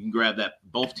 you can grab that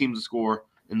both teams to score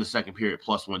in the second period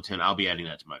plus 110. I'll be adding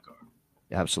that to my card.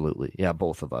 Absolutely. Yeah,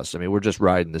 both of us. I mean, we're just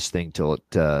riding this thing till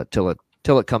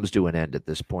it comes to an end at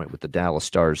this point with the Dallas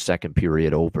Stars second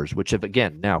period overs, which have,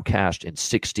 again, now cashed in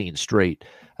 16 straight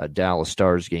Dallas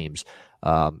Stars games.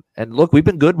 And look, we've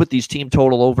been good with these team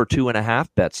total over 2.5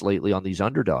 bets lately on these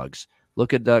underdogs.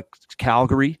 Look at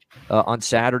Calgary on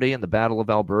Saturday in the Battle of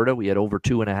Alberta. We had over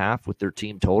 2.5 with their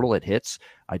team total. It hits.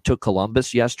 I took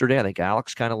Columbus yesterday. I think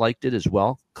Alex kind of liked it as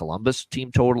well. Columbus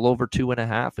team total over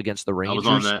 2.5 against the Rangers.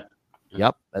 I was on that.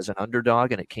 Yep, as an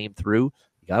underdog, and it came through.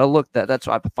 You got to look. That's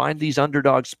why I find these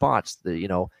underdog spots.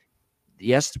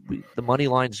 Yes, the money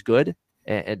line's good,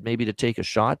 and maybe to take a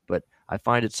shot, but I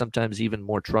find it sometimes even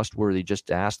more trustworthy just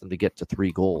to ask them to get to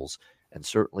 3 goals. And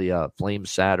certainly,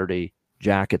 Flames Saturday,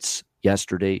 Jackets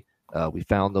yesterday, We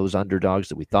found those underdogs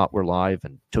that we thought were live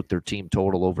and took their team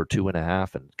total over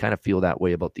 2.5, and kind of feel that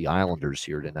way about the Islanders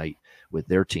here tonight with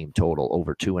their team total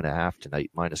over 2.5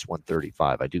 tonight, minus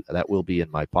 135. That will be in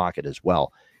my pocket as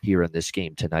well here in this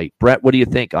game tonight. Brett, what do you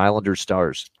think? Islanders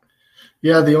Stars.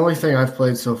 Yeah, the only thing I've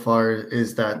played so far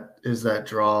is that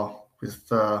draw with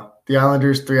the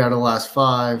Islanders 3 out of the last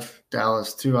 5,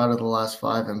 Dallas 2 out of the last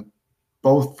 5, and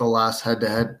both the last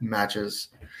head-to-head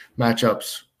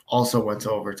matchups also went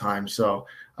to overtime. So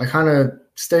I kind of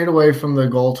stayed away from the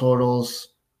goal totals.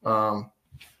 It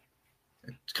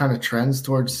kind of trends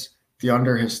towards the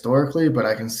under historically, but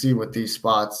I can see with these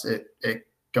spots it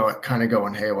kind of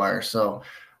going haywire. So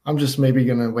I'm just maybe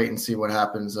going to wait and see what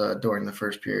happens during the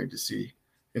first period to see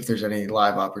if there's any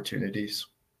live opportunities.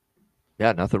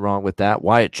 Yeah, nothing wrong with that.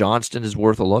 Wyatt Johnston is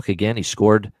worth a look. Again, he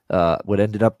scored what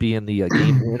ended up being the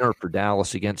game winner for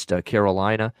Dallas against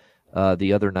Carolina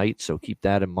the other night, so keep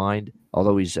that in mind.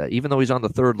 Although he's even though he's on the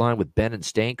third line with Ben and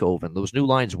Stankoven, those new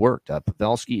lines worked.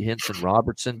 Pavelski, Hinson,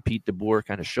 Robertson, Pete DeBoer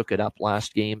kind of shook it up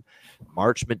last game.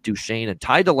 Marchment, Duchesne, and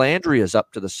Ty Dellandrea is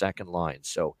up to the second line,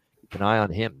 so keep an eye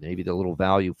on him. Maybe the little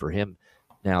value for him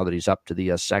now that he's up to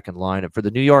the second line. And for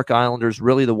the New York Islanders,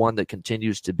 really the one that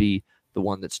continues to be the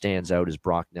one that stands out is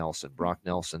Brock Nelson. Brock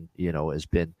Nelson, has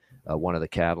been one of the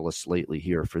catalysts lately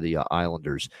here for the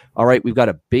Islanders. All right, we've got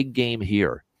a big game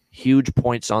here. Huge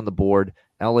points on the board.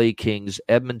 LA Kings,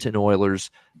 Edmonton Oilers,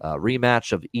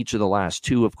 rematch of each of the last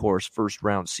two, of course,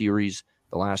 first-round series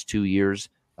the last 2 years.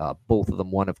 Both of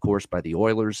them won, of course, by the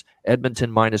Oilers. Edmonton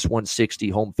minus 160,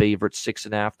 home favorites,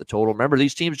 6.5 the total. Remember,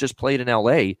 these teams just played in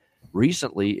LA.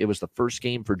 Recently, it was the first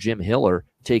game for Jim Hiller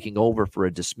taking over for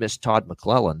a dismissed Todd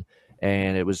McClellan,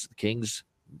 and it was the Kings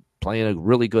playing a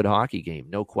really good hockey game,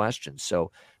 no question.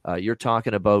 So you're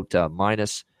talking about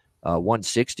minus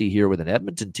 160 here with an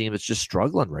Edmonton team that's just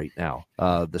struggling right now.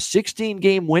 The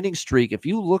 16-game winning streak, if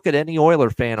you look at any Oiler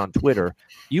fan on Twitter,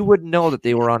 you wouldn't know that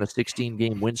they were on a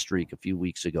 16-game win streak a few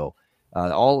weeks ago.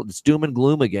 All it's doom and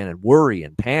gloom again, and worry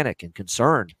and panic and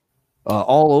concern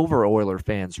all over Oiler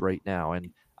fans right now.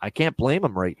 And I can't blame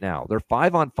them right now. Their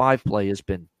 5-on-5 play has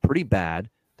been pretty bad.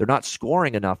 They're not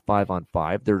scoring enough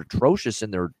 5-on-5. They're atrocious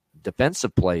in their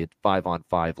defensive play at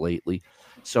 5-on-5 lately.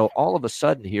 So all of a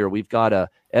sudden here, we've got a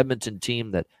Edmonton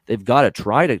team that they've got to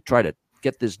try to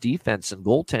get this defense and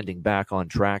goaltending back on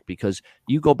track, because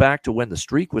you go back to when the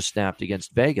streak was snapped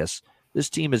against Vegas, this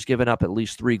team has given up at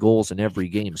least 3 goals in every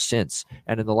game since.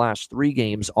 And in the last 3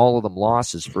 games, all of them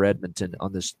losses for Edmonton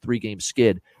on this 3-game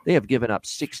skid. They have given up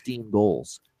 16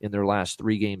 goals in their last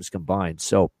 3 games combined.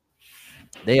 So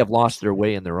they have lost their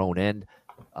way in their own end,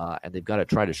 and they've got to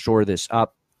try to shore this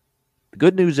up. The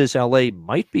good news is LA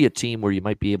might be a team where you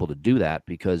might be able to do that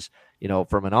because,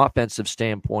 from an offensive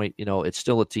standpoint, it's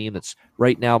still a team that's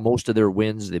right now, most of their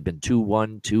wins, they've been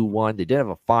 2-1, 2-1. They did have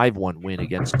a 5-1 win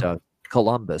against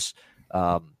Columbus.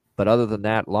 But other than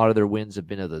that, a lot of their wins have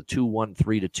been of the 2-1,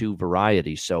 3-2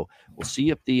 variety. So we'll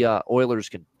see if the Oilers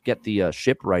can get the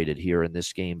ship righted here in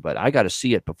this game. But I got to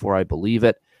see it before I believe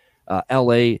it.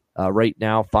 LA right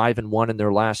now 5-1 in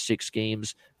their last 6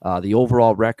 games. The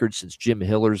overall record since Jim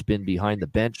Hiller's been behind the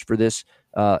bench for this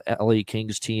LA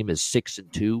Kings team is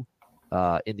 6-2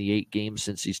 in the 8 games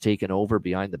since he's taken over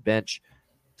behind the bench.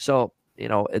 So,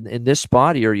 in this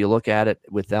spot here, you look at it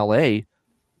with LA,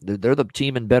 they're the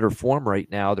team in better form right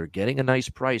now. They're getting a nice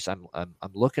price. I'm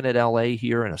looking at LA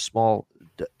here in a small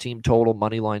team total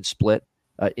money line split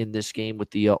in this game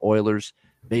with the Oilers.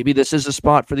 Maybe this is a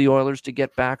spot for the Oilers to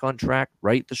get back on track,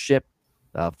 right the ship,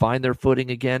 find their footing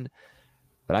again.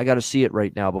 But I got to see it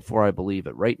right now before I believe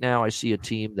it. Right now, I see a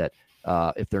team that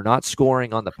if they're not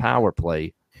scoring on the power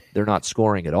play, they're not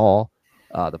scoring at all.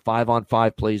 The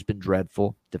 5-on-5 play has been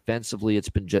dreadful. Defensively, it's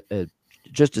been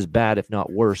just as bad, if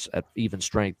not worse, at even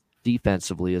strength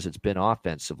defensively as it's been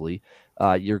offensively.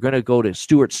 You're going to go to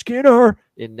Stuart Skinner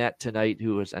in net tonight,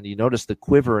 and you notice the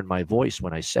quiver in my voice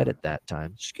when I said it that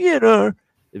time, Skinner,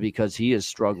 because he is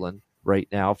struggling right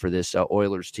now for this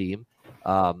Oilers team.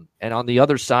 And on the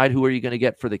other side, who are you going to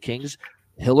get for the Kings?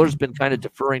 Hiller's been kind of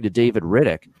deferring to David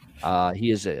Riddick.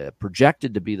 He is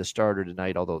projected to be the starter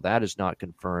tonight, although that is not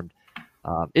confirmed.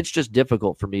 It's just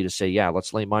difficult for me to say,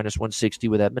 let's lay minus 160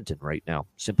 with Edmonton right now.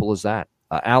 Simple as that.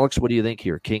 Alex, what do you think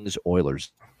here? Kings,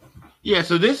 Oilers. Yeah,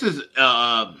 so this is, like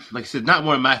I said, not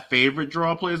one of my favorite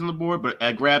draw plays on the board, but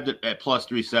I grabbed it at plus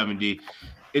 370.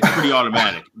 It's pretty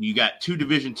automatic. You got 2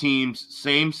 division teams,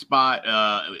 same spot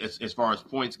as far as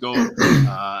points go.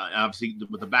 Obviously,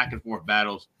 with the back and forth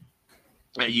battles,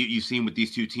 You've seen with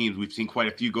these two teams, we've seen quite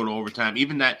a few go to overtime.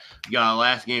 Even that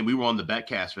last game, we were on the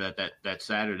betcast for that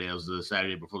Saturday. It was the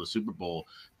Saturday before the Super Bowl.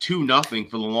 2-0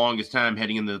 for the longest time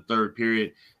heading into the third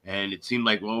period. And it seemed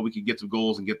like, well, we could get some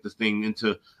goals and get this thing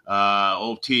into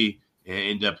OT and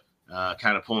end up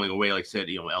kind of pulling away. Like I said,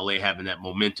 LA having that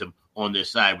momentum on their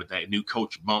side with that new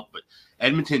coach bump. But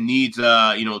Edmonton needs,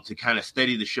 to kind of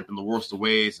steady the ship in the worst of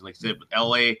ways. And like I said, with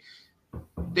LA,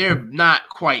 they're not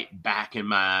quite back in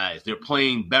my eyes. They're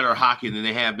playing better hockey than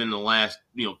they have been in the last,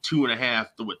 2.5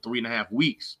 to 3.5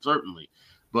 weeks, certainly.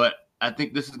 But I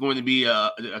think this is going to be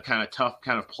a kind of tough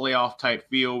kind of playoff type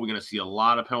feel. We're going to see a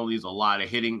lot of penalties, a lot of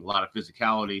hitting, a lot of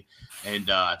physicality. And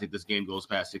I think this game goes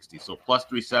past 60. So plus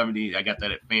 370, I got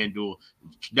that at FanDuel.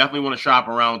 Definitely want to shop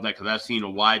around with that because I've seen a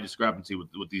wide discrepancy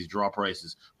with these draw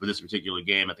prices for this particular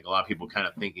game. I think a lot of people kind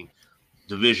of thinking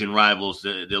division rivals,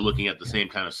 they're looking at the same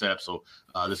kind of setup. So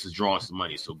this is drawing some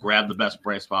money. So grab the best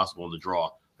price possible in the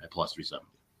draw at plus 370.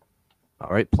 All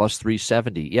right, plus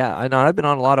 370. Yeah, I know. I've been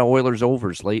on a lot of Oilers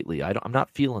overs lately. I'm not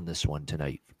feeling this one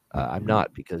tonight. I'm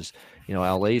not because,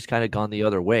 LA's kind of gone the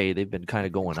other way. They've been kind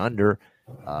of going under.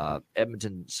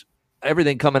 Edmonton's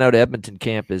everything coming out of Edmonton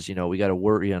camp is, we got to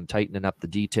worry on tightening up the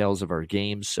details of our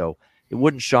games. So it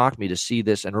wouldn't shock me to see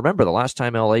this. And remember, the last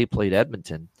time LA played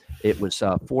Edmonton, it was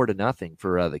 4-0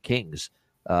 for the Kings.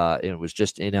 And it was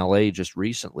just in LA just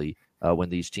recently when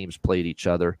these teams played each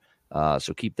other.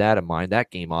 So keep that in mind. That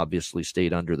game obviously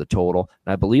stayed under the total.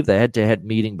 And I believe the head-to-head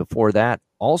meeting before that,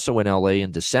 also in LA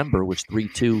in December, was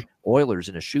 3-2 Oilers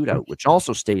in a shootout, which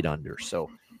also stayed under. So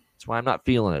that's why I'm not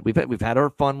feeling it. We've had our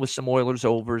fun with some Oilers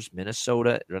overs.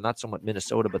 Minnesota, or not so much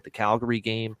Minnesota, but the Calgary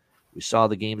game. We saw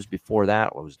the games before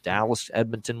that. It was Dallas,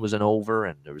 Edmonton was an over,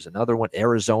 and there was another one,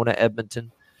 Arizona,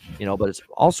 Edmonton. But it's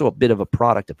also a bit of a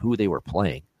product of who they were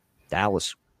playing.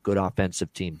 Dallas, good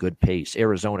offensive team, good pace.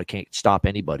 Arizona can't stop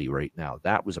anybody right now.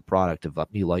 That was a product of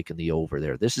me liking the over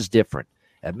there. This is different.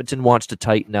 Edmonton wants to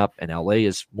tighten up, and LA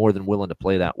is more than willing to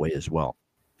play that way as well.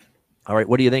 All right,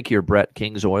 what do you think here, Brett?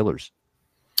 Kings, Oilers?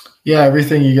 Yeah,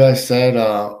 everything you guys said.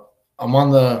 I'm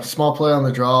on the small play on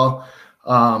the draw.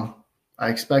 I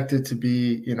expect it to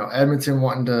be, Edmonton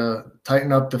wanting to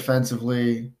tighten up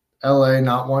defensively, LA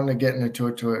not wanting to get into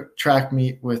a track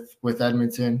meet with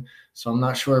Edmonton. So I'm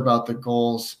not sure about the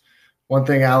goals. One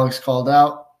thing Alex called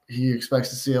out, he expects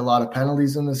to see a lot of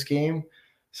penalties in this game.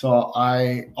 So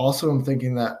I also am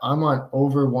thinking that I'm on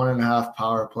over 1.5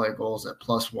 power play goals at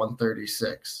plus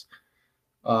 136.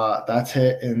 That's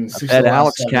hit in 6 that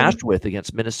Alex cashed with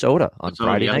against Minnesota on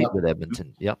Friday night yep. with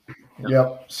Edmonton. Yep.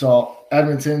 So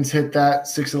Edmonton's hit that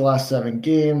 6 of the last 7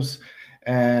 games.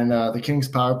 And the Kings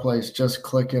power play is just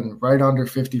clicking right under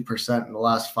 50% in the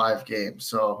last 5 games.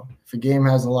 So if a game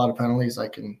has a lot of penalties, I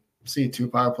can see 2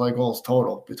 power play goals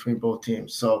total between both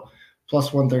teams. So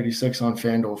plus 136 on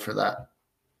FanDuel for that.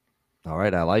 All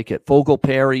right, I like it. Fogle,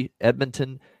 Perry,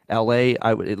 Edmonton, LA.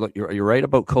 Look, you're right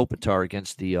about Kopitar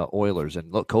against the Oilers.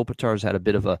 And look, Kopitar's had a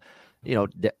bit of a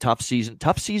tough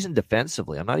season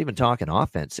defensively. I'm not even talking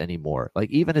offense anymore.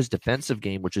 Like even his defensive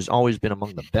game, which has always been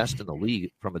among the best in the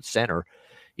league from its center,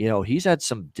 he's had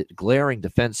some glaring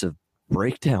defensive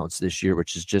breakdowns this year,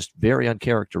 which is just very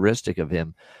uncharacteristic of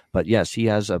him. But yes, he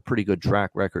has a pretty good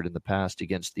track record in the past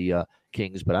against the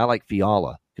Kings. But I like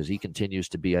Fiala because he continues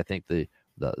to be, I think,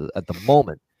 at the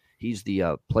moment, he's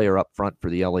the player up front for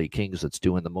the LA Kings that's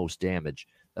doing the most damage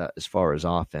as far as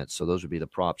offense. So those would be the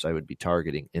props I would be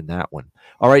targeting in that one.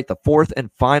 All right, the fourth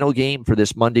and final game for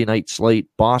this Monday night slate,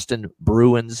 Boston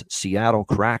Bruins, Seattle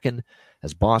Kraken,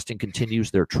 as Boston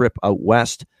continues their trip out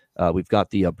west. We've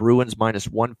got the Bruins minus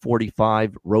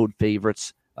 145 road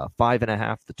favorites,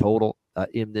 5.5 the total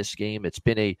in this game. It's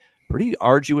been a pretty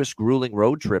arduous, grueling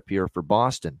road trip here for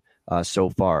Boston so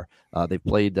far. They've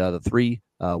played the 3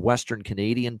 Western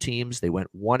Canadian teams. They went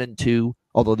 1-2,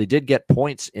 although they did get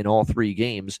points in all 3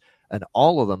 games, and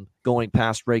all of them going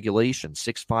past regulation.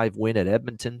 6-5 win at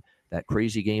Edmonton, that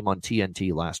crazy game on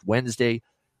TNT last Wednesday.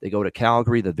 They go to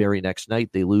Calgary the very next night.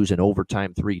 They lose in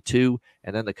overtime 3-2,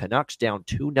 and then the Canucks down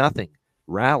 2-0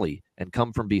 rally and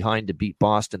come from behind to beat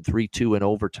Boston 3-2 in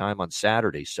overtime on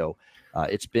Saturday. So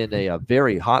it's been a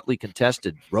very hotly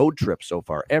contested road trip so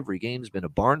far. Every game's been a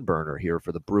barn burner here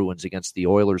for the Bruins against the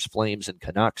Oilers, Flames, and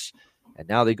Canucks. And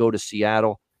now they go to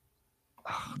Seattle.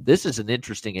 This is an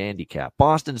interesting handicap.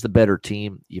 Boston's the better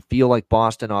team. You feel like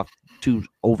Boston off 2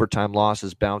 overtime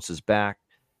losses bounces back.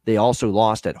 They also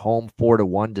lost at home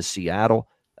 4-1 to Seattle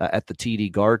at the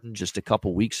TD Garden just a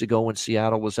couple weeks ago when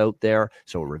Seattle was out there.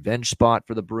 So a revenge spot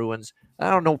for the Bruins.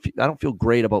 I don't feel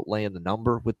great about laying the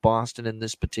number with Boston in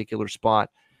this particular spot.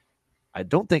 I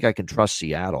don't think I can trust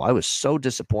Seattle. I was so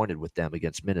disappointed with them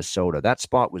against Minnesota. That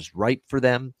spot was ripe for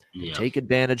them to take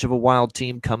advantage of a Wild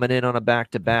team coming in on a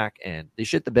back-to-back, and they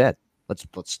shit the bed.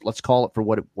 Let's call it for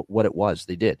what it was.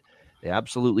 They did. They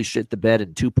absolutely shit the bed,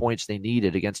 and 2 points they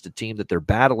needed against a team that they're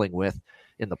battling with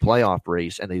in the playoff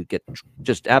race, and they get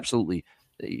just absolutely,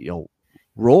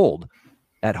 rolled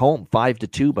at home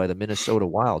 5-2 by the Minnesota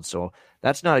Wild. So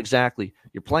that's not exactly,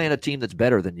 you're playing a team that's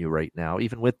better than you right now,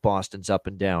 even with Boston's up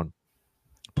and down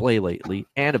play lately,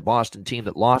 and a Boston team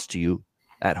that lost to you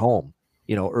at home,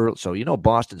 early. So,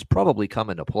 Boston's probably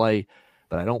coming to play,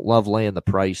 but I don't love laying the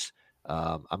price.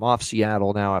 I'm off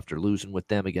Seattle now after losing with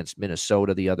them against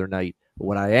Minnesota the other night. But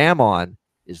what I am on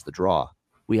is the draw.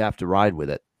 We have to ride with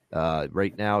it.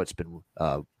 Right now it's been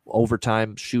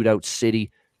overtime shootout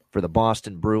city for the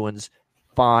Boston Bruins.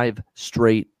 5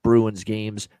 straight Bruins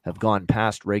games have gone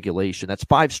past regulation. That's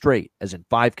 5 straight, as in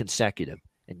 5 consecutive.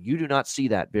 And you do not see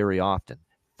that very often.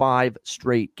 5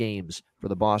 straight games for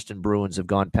the Boston Bruins have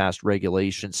gone past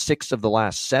regulation. 6 of the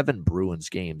last 7 Bruins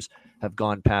games have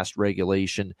gone past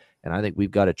regulation. And I think we've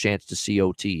got a chance to see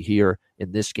OT here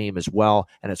in this game as well.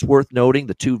 And it's worth noting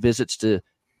the 2 visits to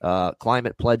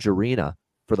Climate Pledge Arena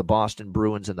for the Boston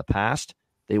Bruins in the past.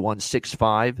 They won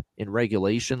 6-5 in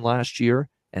regulation last year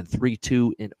and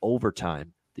 3-2 in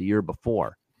overtime the year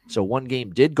before. So one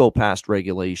game did go past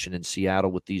regulation in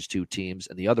Seattle with these 2 teams,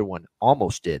 and the other one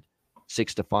almost did,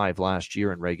 6-5 last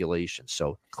year in regulation.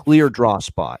 So clear draw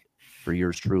spot for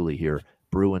yours truly here,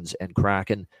 Bruins and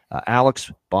Kraken.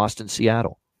 Alex, Boston,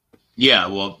 Seattle. Yeah,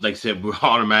 well, like I said, we're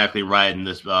automatically riding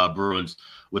this Bruins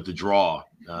with the draw.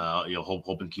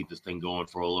 Hoping to keep this thing going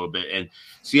for a little bit. And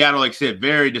Seattle, like I said,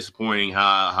 very disappointing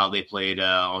how they played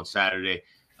on Saturday.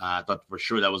 I thought for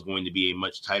sure that was going to be a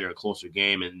much tighter and closer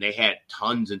game, and they had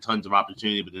tons and tons of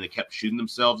opportunity, but then they kept shooting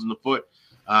themselves in the foot,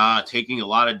 taking a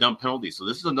lot of dump penalties. So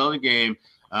this is another game.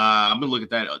 I'm gonna look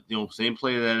at that, same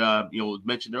play that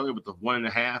mentioned earlier with the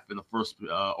 1.5 in the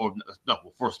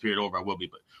first period over. I will be,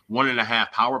 but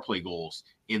 1.5 power play goals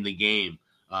in the game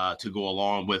to go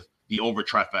along with the over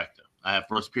trifecta. I have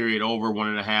first period over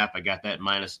 1.5. I got that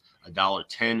minus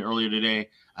 $1.10 earlier today.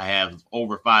 I have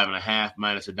over 5.5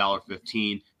 minus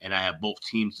 $1.15, and I have both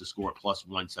teams to score at plus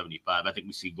 175. I think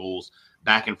we see goals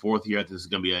back and forth here. I think this is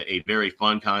going to be a very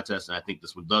fun contest, and I think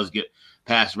this one does get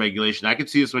past regulation. I could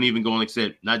see this one even going, like I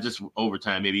said, not just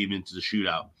overtime, maybe even into the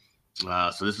shootout.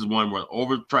 So this is one where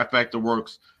over trifecta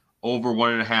works, over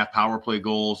 1.5 power play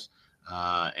goals,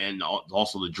 and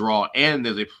also the draw. And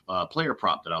there's a player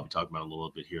prop that I'll be talking about a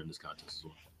little bit here in this contest as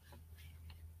well.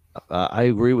 I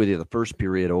agree with you. The first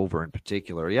period over in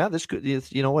particular. Yeah, this could,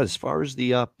 as far as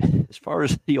the over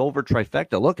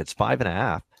trifecta, look, it's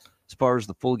 5.5 as far as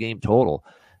the full game total.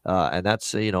 And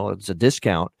that's, it's a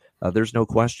discount. There's no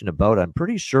question about it. I'm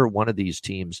pretty sure one of these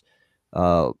teams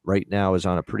right now is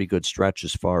on a pretty good stretch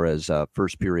as far as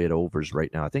first period overs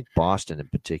right now. I think Boston in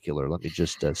particular. Let me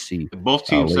just see. Both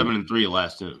teams 7-3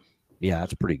 last time. Yeah,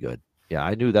 that's pretty good. Yeah,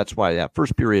 I knew that's why that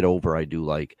first period over I do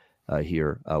like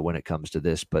here when it comes to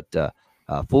this. But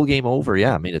full game over,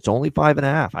 yeah, I mean, it's only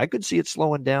 5.5. I could see it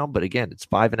slowing down, but again, it's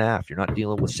 5.5. You're not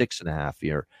dealing with 6.5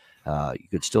 here. You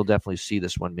could still definitely see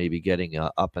this one maybe getting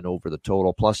up and over the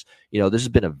total. Plus, this has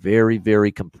been a very,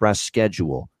 very compressed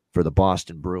schedule for the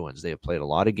Boston Bruins. They have played a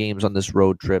lot of games on this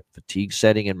road trip, fatigue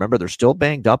setting. And remember, they're still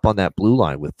banged up on that blue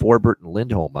line with Forbert and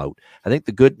Lindholm out. I think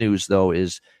the good news, though,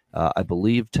 is I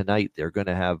believe tonight they're going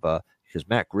to have because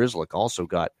Matt Grzelcyk also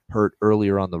got hurt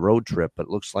earlier on the road trip, but it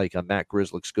looks like Matt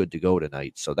Grzelcyk's good to go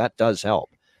tonight. So that does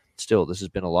help. Still, this has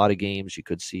been a lot of games. You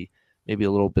could see maybe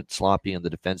a little bit sloppy in the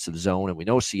defensive zone. And we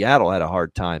know Seattle had a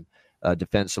hard time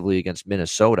defensively against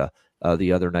Minnesota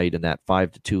the other night in that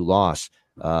 5-2 loss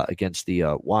against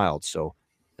the Wild. So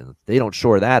if they don't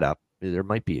shore that up, there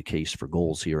might be a case for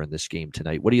goals here in this game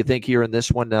tonight. What do you think here in this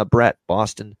one, Brett?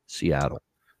 Boston, Seattle.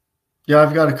 Yeah,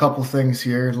 I've got a couple things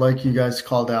here. Like you guys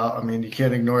called out, I mean, you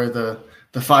can't ignore the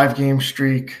 5-game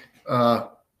streak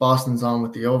Boston's on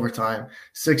with the overtime.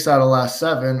 6 out of last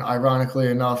 7, ironically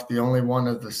enough, the only one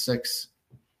of the 6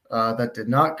 that did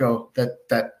not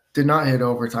did not hit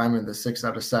overtime in the 6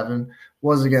 out of 7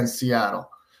 was against Seattle.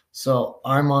 So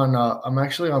I'm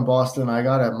actually on Boston. I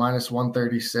got at minus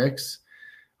 136.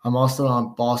 I'm also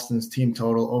on Boston's team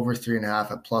total over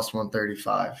 3.5 at plus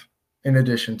 135. In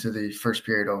addition to the first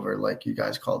period over, like you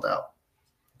guys called out.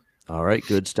 All right,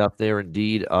 good stuff there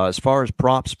indeed. As far as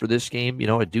props for this game,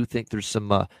 I do think there's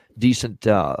some decent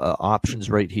options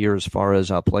right here as far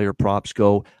as player props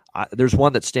go. There's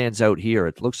one that stands out here.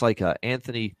 It looks like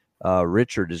Anthony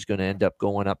Richard is going to end up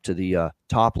going up to the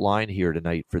top line here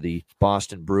tonight for the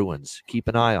Boston Bruins. Keep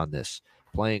an eye on this.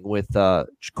 Playing with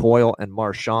Coyle and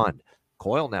Marchand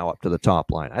Coyle now up to the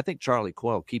top line. I think Charlie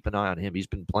Coyle, keep an eye on him. He's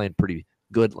been playing pretty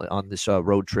good on this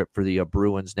road trip for the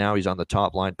Bruins. Now he's on the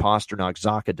top line. Pasternak,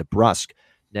 Zacha, DeBrusk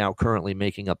now currently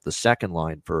making up the second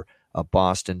line for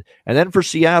Boston. And then for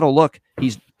Seattle, look,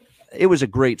 it was a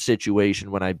great situation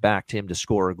when I backed him to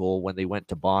score a goal when they went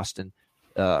to Boston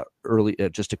early,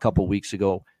 just a couple weeks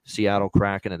ago. Seattle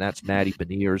Kraken, and that's Matty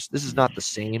Beniers. This is not the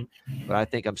same, but I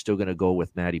think I'm still going to go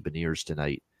with Matty Beniers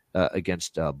tonight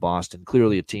against Boston.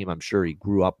 Clearly a team I'm sure he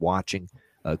grew up watching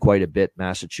quite a bit,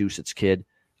 Massachusetts kid.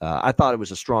 I thought it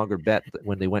was a stronger bet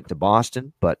when they went to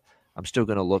Boston, but I'm still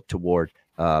going to look toward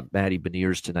Matty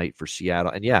Beniers tonight for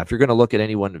Seattle. And yeah, if you're going to look at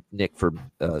anyone, Nick, for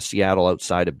Seattle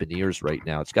outside of Beniers right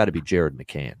now, it's got to be Jared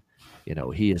McCann. You know,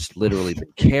 he has literally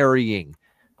been carrying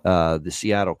the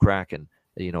Seattle Kraken,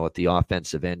 you know, at the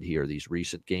offensive end here, these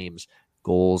recent games,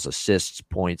 goals, assists,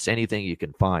 points, anything you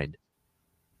can find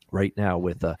right now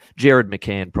with Jared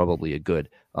McCann, probably a good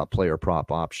player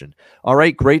prop option. All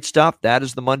right, great stuff. That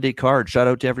is the Monday card. Shout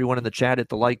out to everyone in the chat. Hit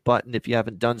the like button if you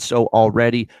haven't done so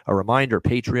already. A reminder,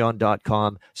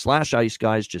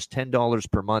 patreon.com/iceguys, just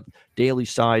 $10 per month. Daily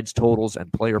sides, totals,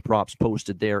 and player props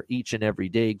posted there each and every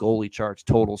day. Goalie charts,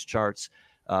 totals charts.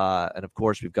 And of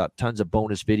course, we've got tons of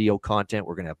bonus video content.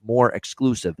 We're going to have more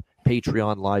exclusive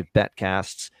Patreon live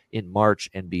betcasts in March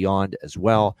and beyond as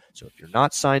well. So if you're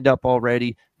not signed up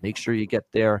already, make sure you get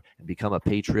there and become a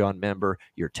Patreon member.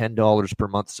 Your $10 per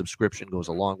month subscription goes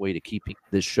a long way to keeping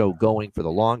this show going for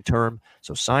the long term.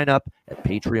 So sign up at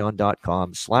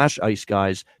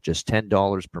patreon.com/iceguys, just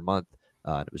 $10 per month.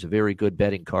 It was a very good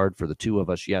betting card for the two of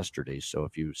us yesterday. So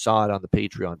if you saw it on the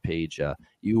Patreon page,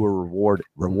 you were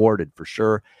rewarded for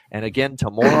sure. And again,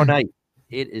 tomorrow night,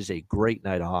 it is a great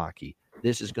night of hockey.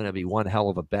 This is going to be one hell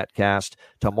of a betcast.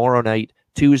 Tomorrow night,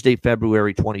 Tuesday,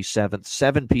 February 27th,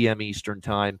 7 p.m. Eastern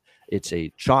time. It's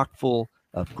a chock full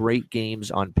of great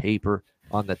games on paper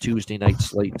on the Tuesday night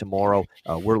slate tomorrow.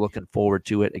 We're looking forward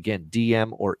to it. Again,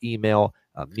 DM or email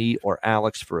me or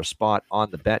Alex for a spot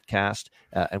on the betcast,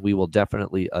 and we will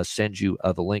definitely send you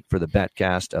the link for the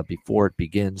betcast before it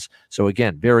begins. So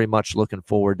again, very much looking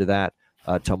forward to that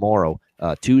tomorrow,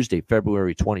 Tuesday,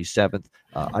 February 27th,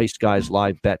 Ice Guys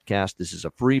live betcast. This is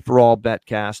a free-for-all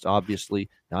betcast, obviously,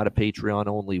 not a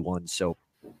Patreon-only one, so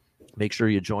make sure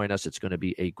you join us. It's going to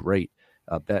be a great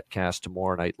betcast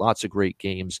tomorrow night. Lots of great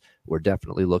games. We're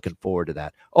definitely looking forward to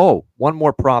that. Oh, one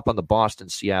more prop on the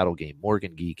Boston-Seattle game.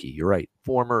 Morgan Geekie, you're right.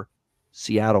 Former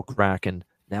Seattle Kraken,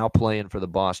 now playing for the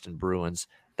Boston Bruins.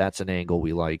 That's an angle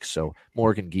we like. So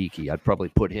Morgan Geekie, I'd probably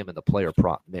put him in the player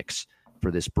prop mix for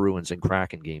this Bruins and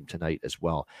Kraken game tonight as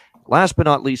well. Last but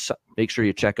not least, make sure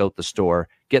you check out the store,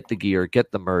 get the gear,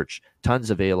 get the merch.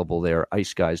 Tons available there,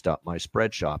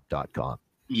 iceguys.myspreadshop.com.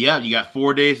 Yeah, you got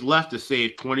 4 days left to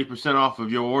save 20% off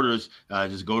of your orders.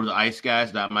 Just go to the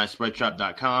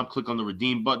iceguys.myspreadshop.com, click on the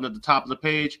redeem button at the top of the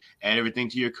page, add everything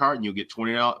to your cart, and you'll get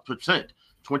 20%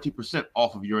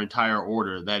 off of your entire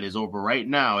order. That is over right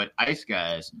now at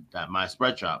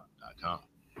iceguys.myspreadshop.com.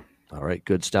 All right,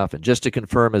 good stuff. And just to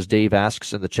confirm, as Dave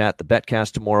asks in the chat, the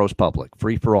betcast tomorrow is public,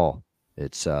 free for all.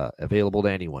 It's available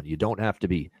to anyone. You don't have to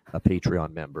be a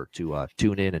Patreon member to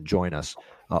tune in and join us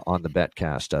on the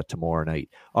betcast tomorrow night.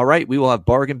 All right, we will have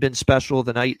Bargain Bin Special of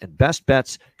the night and Best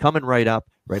Bets coming right up,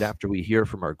 right after we hear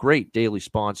from our great daily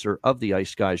sponsor of the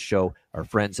Ice Guys show, our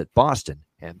friends at Boston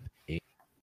Hemp Inc.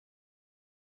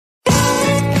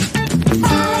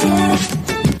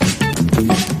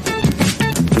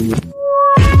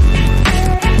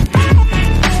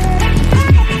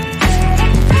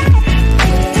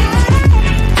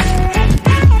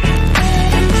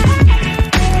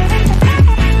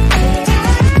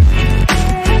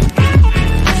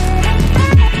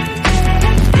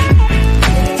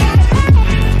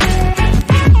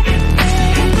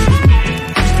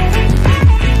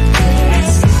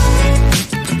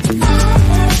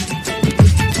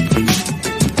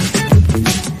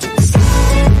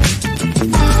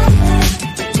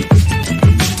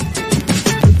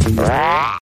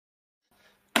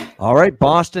 All right,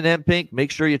 Boston Hemp Inc.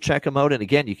 Make sure you check them out. And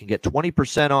again, you can get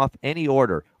 20% off any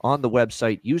order on the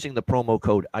website using the promo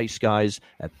code IceGuys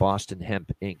at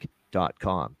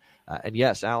bostonhempinc.com. And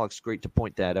yes, Alex, great to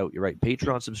point that out. You're right.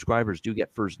 Patreon subscribers do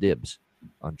get first dibs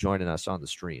on joining us on the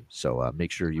stream. So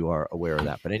make sure you are aware of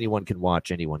that. But anyone can watch,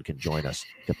 anyone can join us.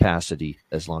 Capacity,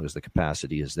 as long as the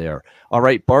capacity is there. All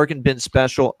right, Bargain Bin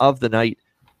Special of the night.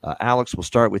 Alex, we'll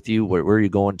start with you. Where are you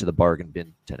going to the bargain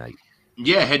bin tonight?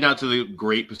 Yeah, heading out to the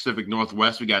great Pacific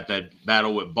Northwest. We got that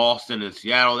battle with Boston and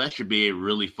Seattle. That should be a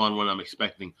really fun one. I'm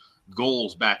expecting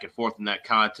goals back and forth in that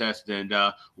contest. And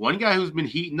one guy who's been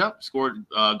heating up, scored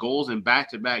goals in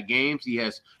back-to-back games. He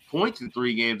has points in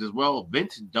 3 games as well.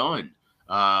 Vince Dunn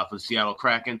for the Seattle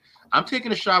Kraken. I'm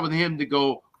taking a shot with him to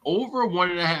go over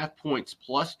 1.5 points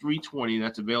plus 320.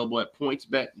 That's available at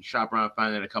PointsBet. You shop around and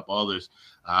find that and a couple others.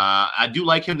 I do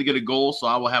like him to get a goal, so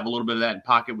I will have a little bit of that in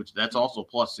pocket, which that's also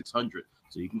plus 600.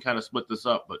 So you can kind of split this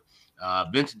up. But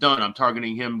Vince Dunn, I'm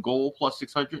targeting him goal plus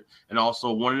 600 and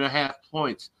also 1.5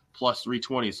 points plus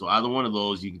 320. So either one of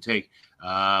those you can take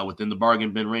within the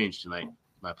bargain bin range tonight.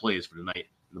 My plays for tonight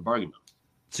in the bargain bin.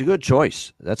 It's a good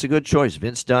choice. That's a good choice.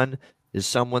 Vince Dunn is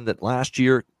someone that last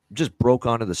year just broke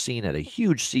onto the scene, had a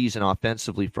huge season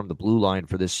offensively from the blue line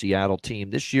for this Seattle team.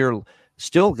 This year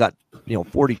still got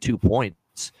 42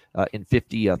 points in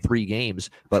 53 games,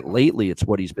 but lately it's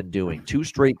what he's been doing. 2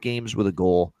 straight games with a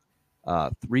goal,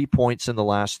 3 points in the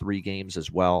last 3 games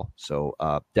as well. So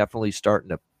definitely starting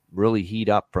to really heat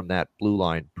up from that blue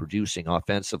line, producing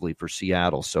offensively for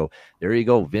Seattle. So there you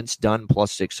go. Vince Dunn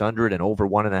plus 600 and over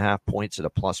 1.5 points at a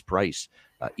plus price.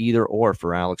 Either or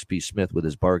for Alex B. Smith with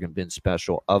his bargain bin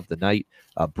special of the night.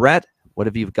 Brett, what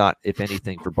have you got, if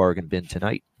anything, for bargain bin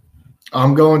tonight?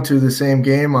 I'm going to the same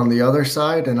game on the other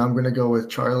side, and I'm going to go with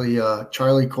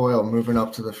Charlie Coyle moving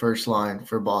up to the first line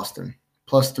for Boston.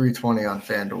 Plus 320 on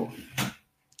FanDuel.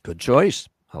 Good choice.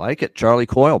 I like it. Charlie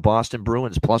Coyle, Boston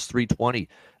Bruins, plus 320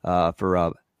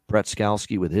 for Brett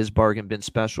Skalski with his bargain bin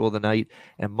special of the night.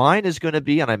 And mine is going to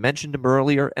be, and I mentioned him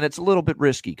earlier, and it's a little bit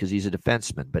risky because he's a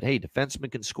defenseman. But, hey,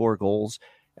 defensemen can score goals.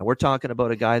 And we're talking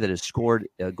about a guy that has scored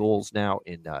goals now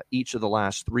in each of the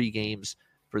last 3 games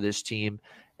for this team.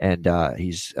 And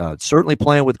he's certainly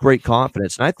playing with great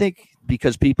confidence. And I think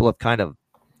because people have kind of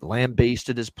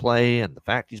lambasted his play and the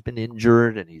fact he's been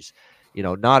injured and he's,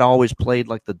 not always played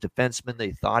like the defenseman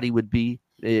they thought he would be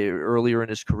earlier in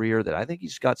his career, that I think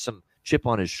he's got some chip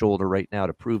on his shoulder right now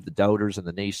to prove the doubters and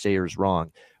the naysayers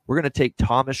wrong. We're going to take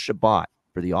Thomas Chabot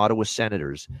for the Ottawa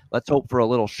Senators. Let's hope for a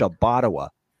little Chabotawa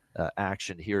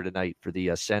action here tonight for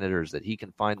the Senators, that he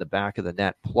can find the back of the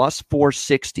net. Plus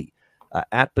 460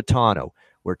 at Botano.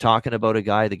 We're talking about a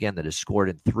guy, again, that has scored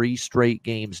in 3 straight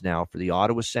games now for the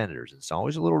Ottawa Senators. It's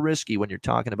always a little risky when you're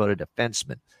talking about a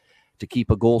defenseman to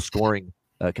keep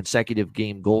a consecutive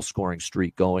game goal-scoring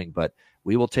streak going, but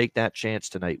we will take that chance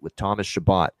tonight with Thomas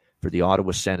Chabot for the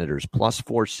Ottawa Senators. Plus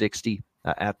 460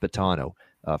 at Botano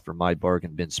for my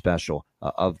bargain bin special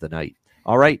of the night.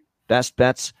 All right, best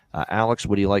bets. Alex,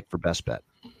 what do you like for best bet?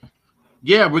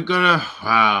 Yeah, we're going to –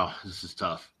 wow, this is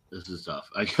tough. We're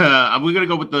going to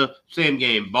go with the same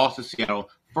game, Boston-Seattle.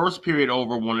 First period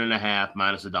over 1.5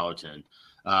 minus $1.10.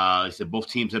 I said both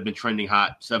teams have been trending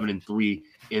hot, 7-3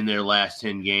 in their last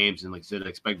 10 games. And like I said, I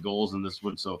expect goals in this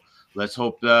one. So let's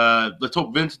hope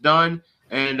Vince Dunn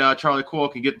and Charlie Coyle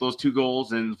can get those 2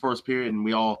 goals in the first period, and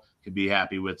we all can be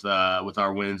happy with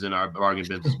our wins and our bargain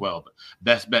bins as well. But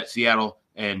best bet, Seattle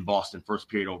and Boston, first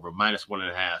period over, minus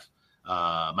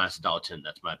 1.5, minus $1.10.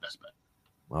 That's my best bet.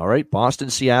 All right, Boston,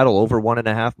 Seattle, over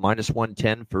 1.5, minus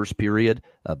 110, first period.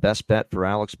 Best bet for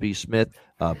Alex B. Smith.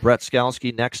 Brett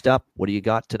Skalski, next up. What do you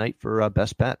got tonight for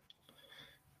best bet?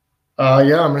 I'm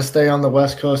going to stay on the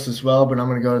West Coast as well, but I'm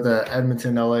going to go to the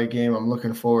Edmonton-LA game. I'm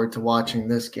looking forward to watching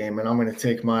this game, and I'm going to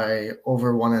take my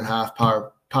over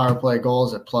 1.5 power play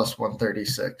goals at plus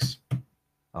 136.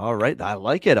 All right, I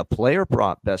like it. A player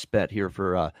prop best bet here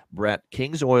for Brett.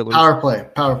 Kings Oilers. Power play.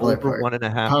 Over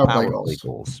 1.5 power play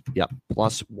goals. Yep,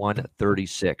 plus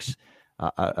 136.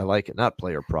 I like it. Not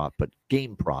player prop, but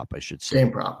game prop, I should say.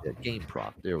 Game prop. Yeah, game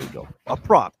prop. There we go. A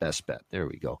prop best bet. There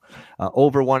we go.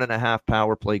 Over 1.5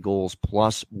 power play goals,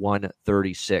 plus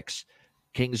 136.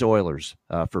 Kings Oilers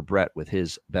for Brett with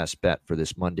his best bet for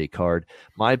this Monday card.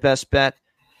 My best bet,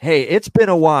 hey, it's been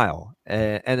a while.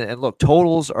 And look,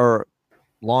 totals are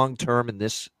long-term in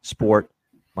this sport,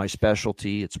 my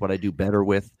specialty. It's what I do better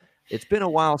with. It's been a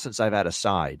while since I've had a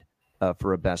side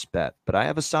for a best bet, but I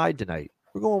have a side tonight.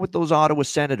 We're going with those Ottawa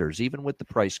Senators, even with the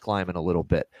price climbing a little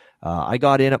bit. I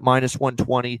got in at minus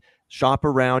 120. Shop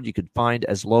around. You could find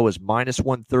as low as minus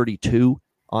 132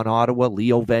 on Ottawa.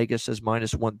 Leo Vegas is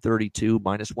minus 132,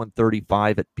 minus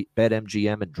 135 at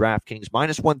BetMGM and DraftKings,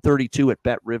 minus 132 at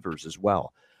Bet Rivers as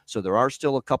well. So there are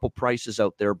still a couple prices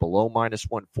out there below minus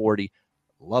 140.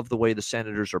 Love the way the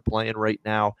Senators are playing right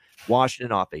now.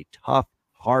 Washington off a tough,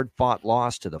 hard-fought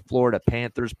loss to the Florida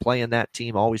Panthers. Playing that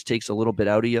team always takes a little bit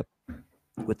out of you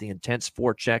with the intense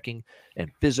forechecking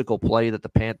and physical play that the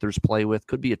Panthers play with.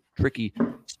 Could be a tricky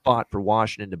spot for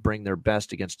Washington to bring their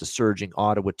best against a surging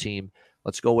Ottawa team.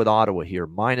 Let's go with Ottawa here.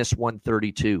 Minus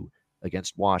 132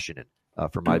 against Washington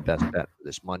for my best bet for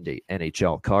this Monday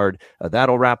NHL card.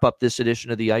 That'll wrap up this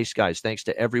edition of the Ice Guys. Thanks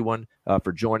to everyone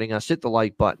for joining us. Hit the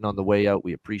like button on the way out.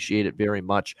 We appreciate it very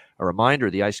much. A reminder,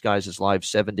 the Ice Guys is live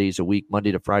 7 days a week,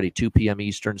 Monday to Friday, 2 p.m.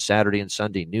 Eastern, Saturday and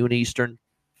Sunday, noon Eastern.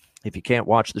 If you can't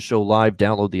watch the show live,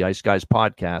 download the Ice Guys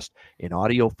podcast in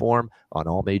audio form on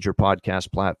all major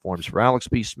podcast platforms. For Alex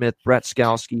B. Smith, Brett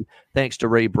Skalski, thanks to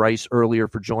Ray Brice earlier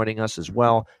for joining us as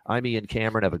well. I'm Ian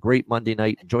Cameron. Have a great Monday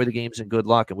night. Enjoy the games and good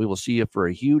luck, and we will see you for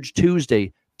a huge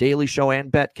Tuesday Daily Show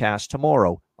and Betcast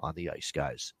tomorrow on the Ice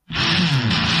Guys.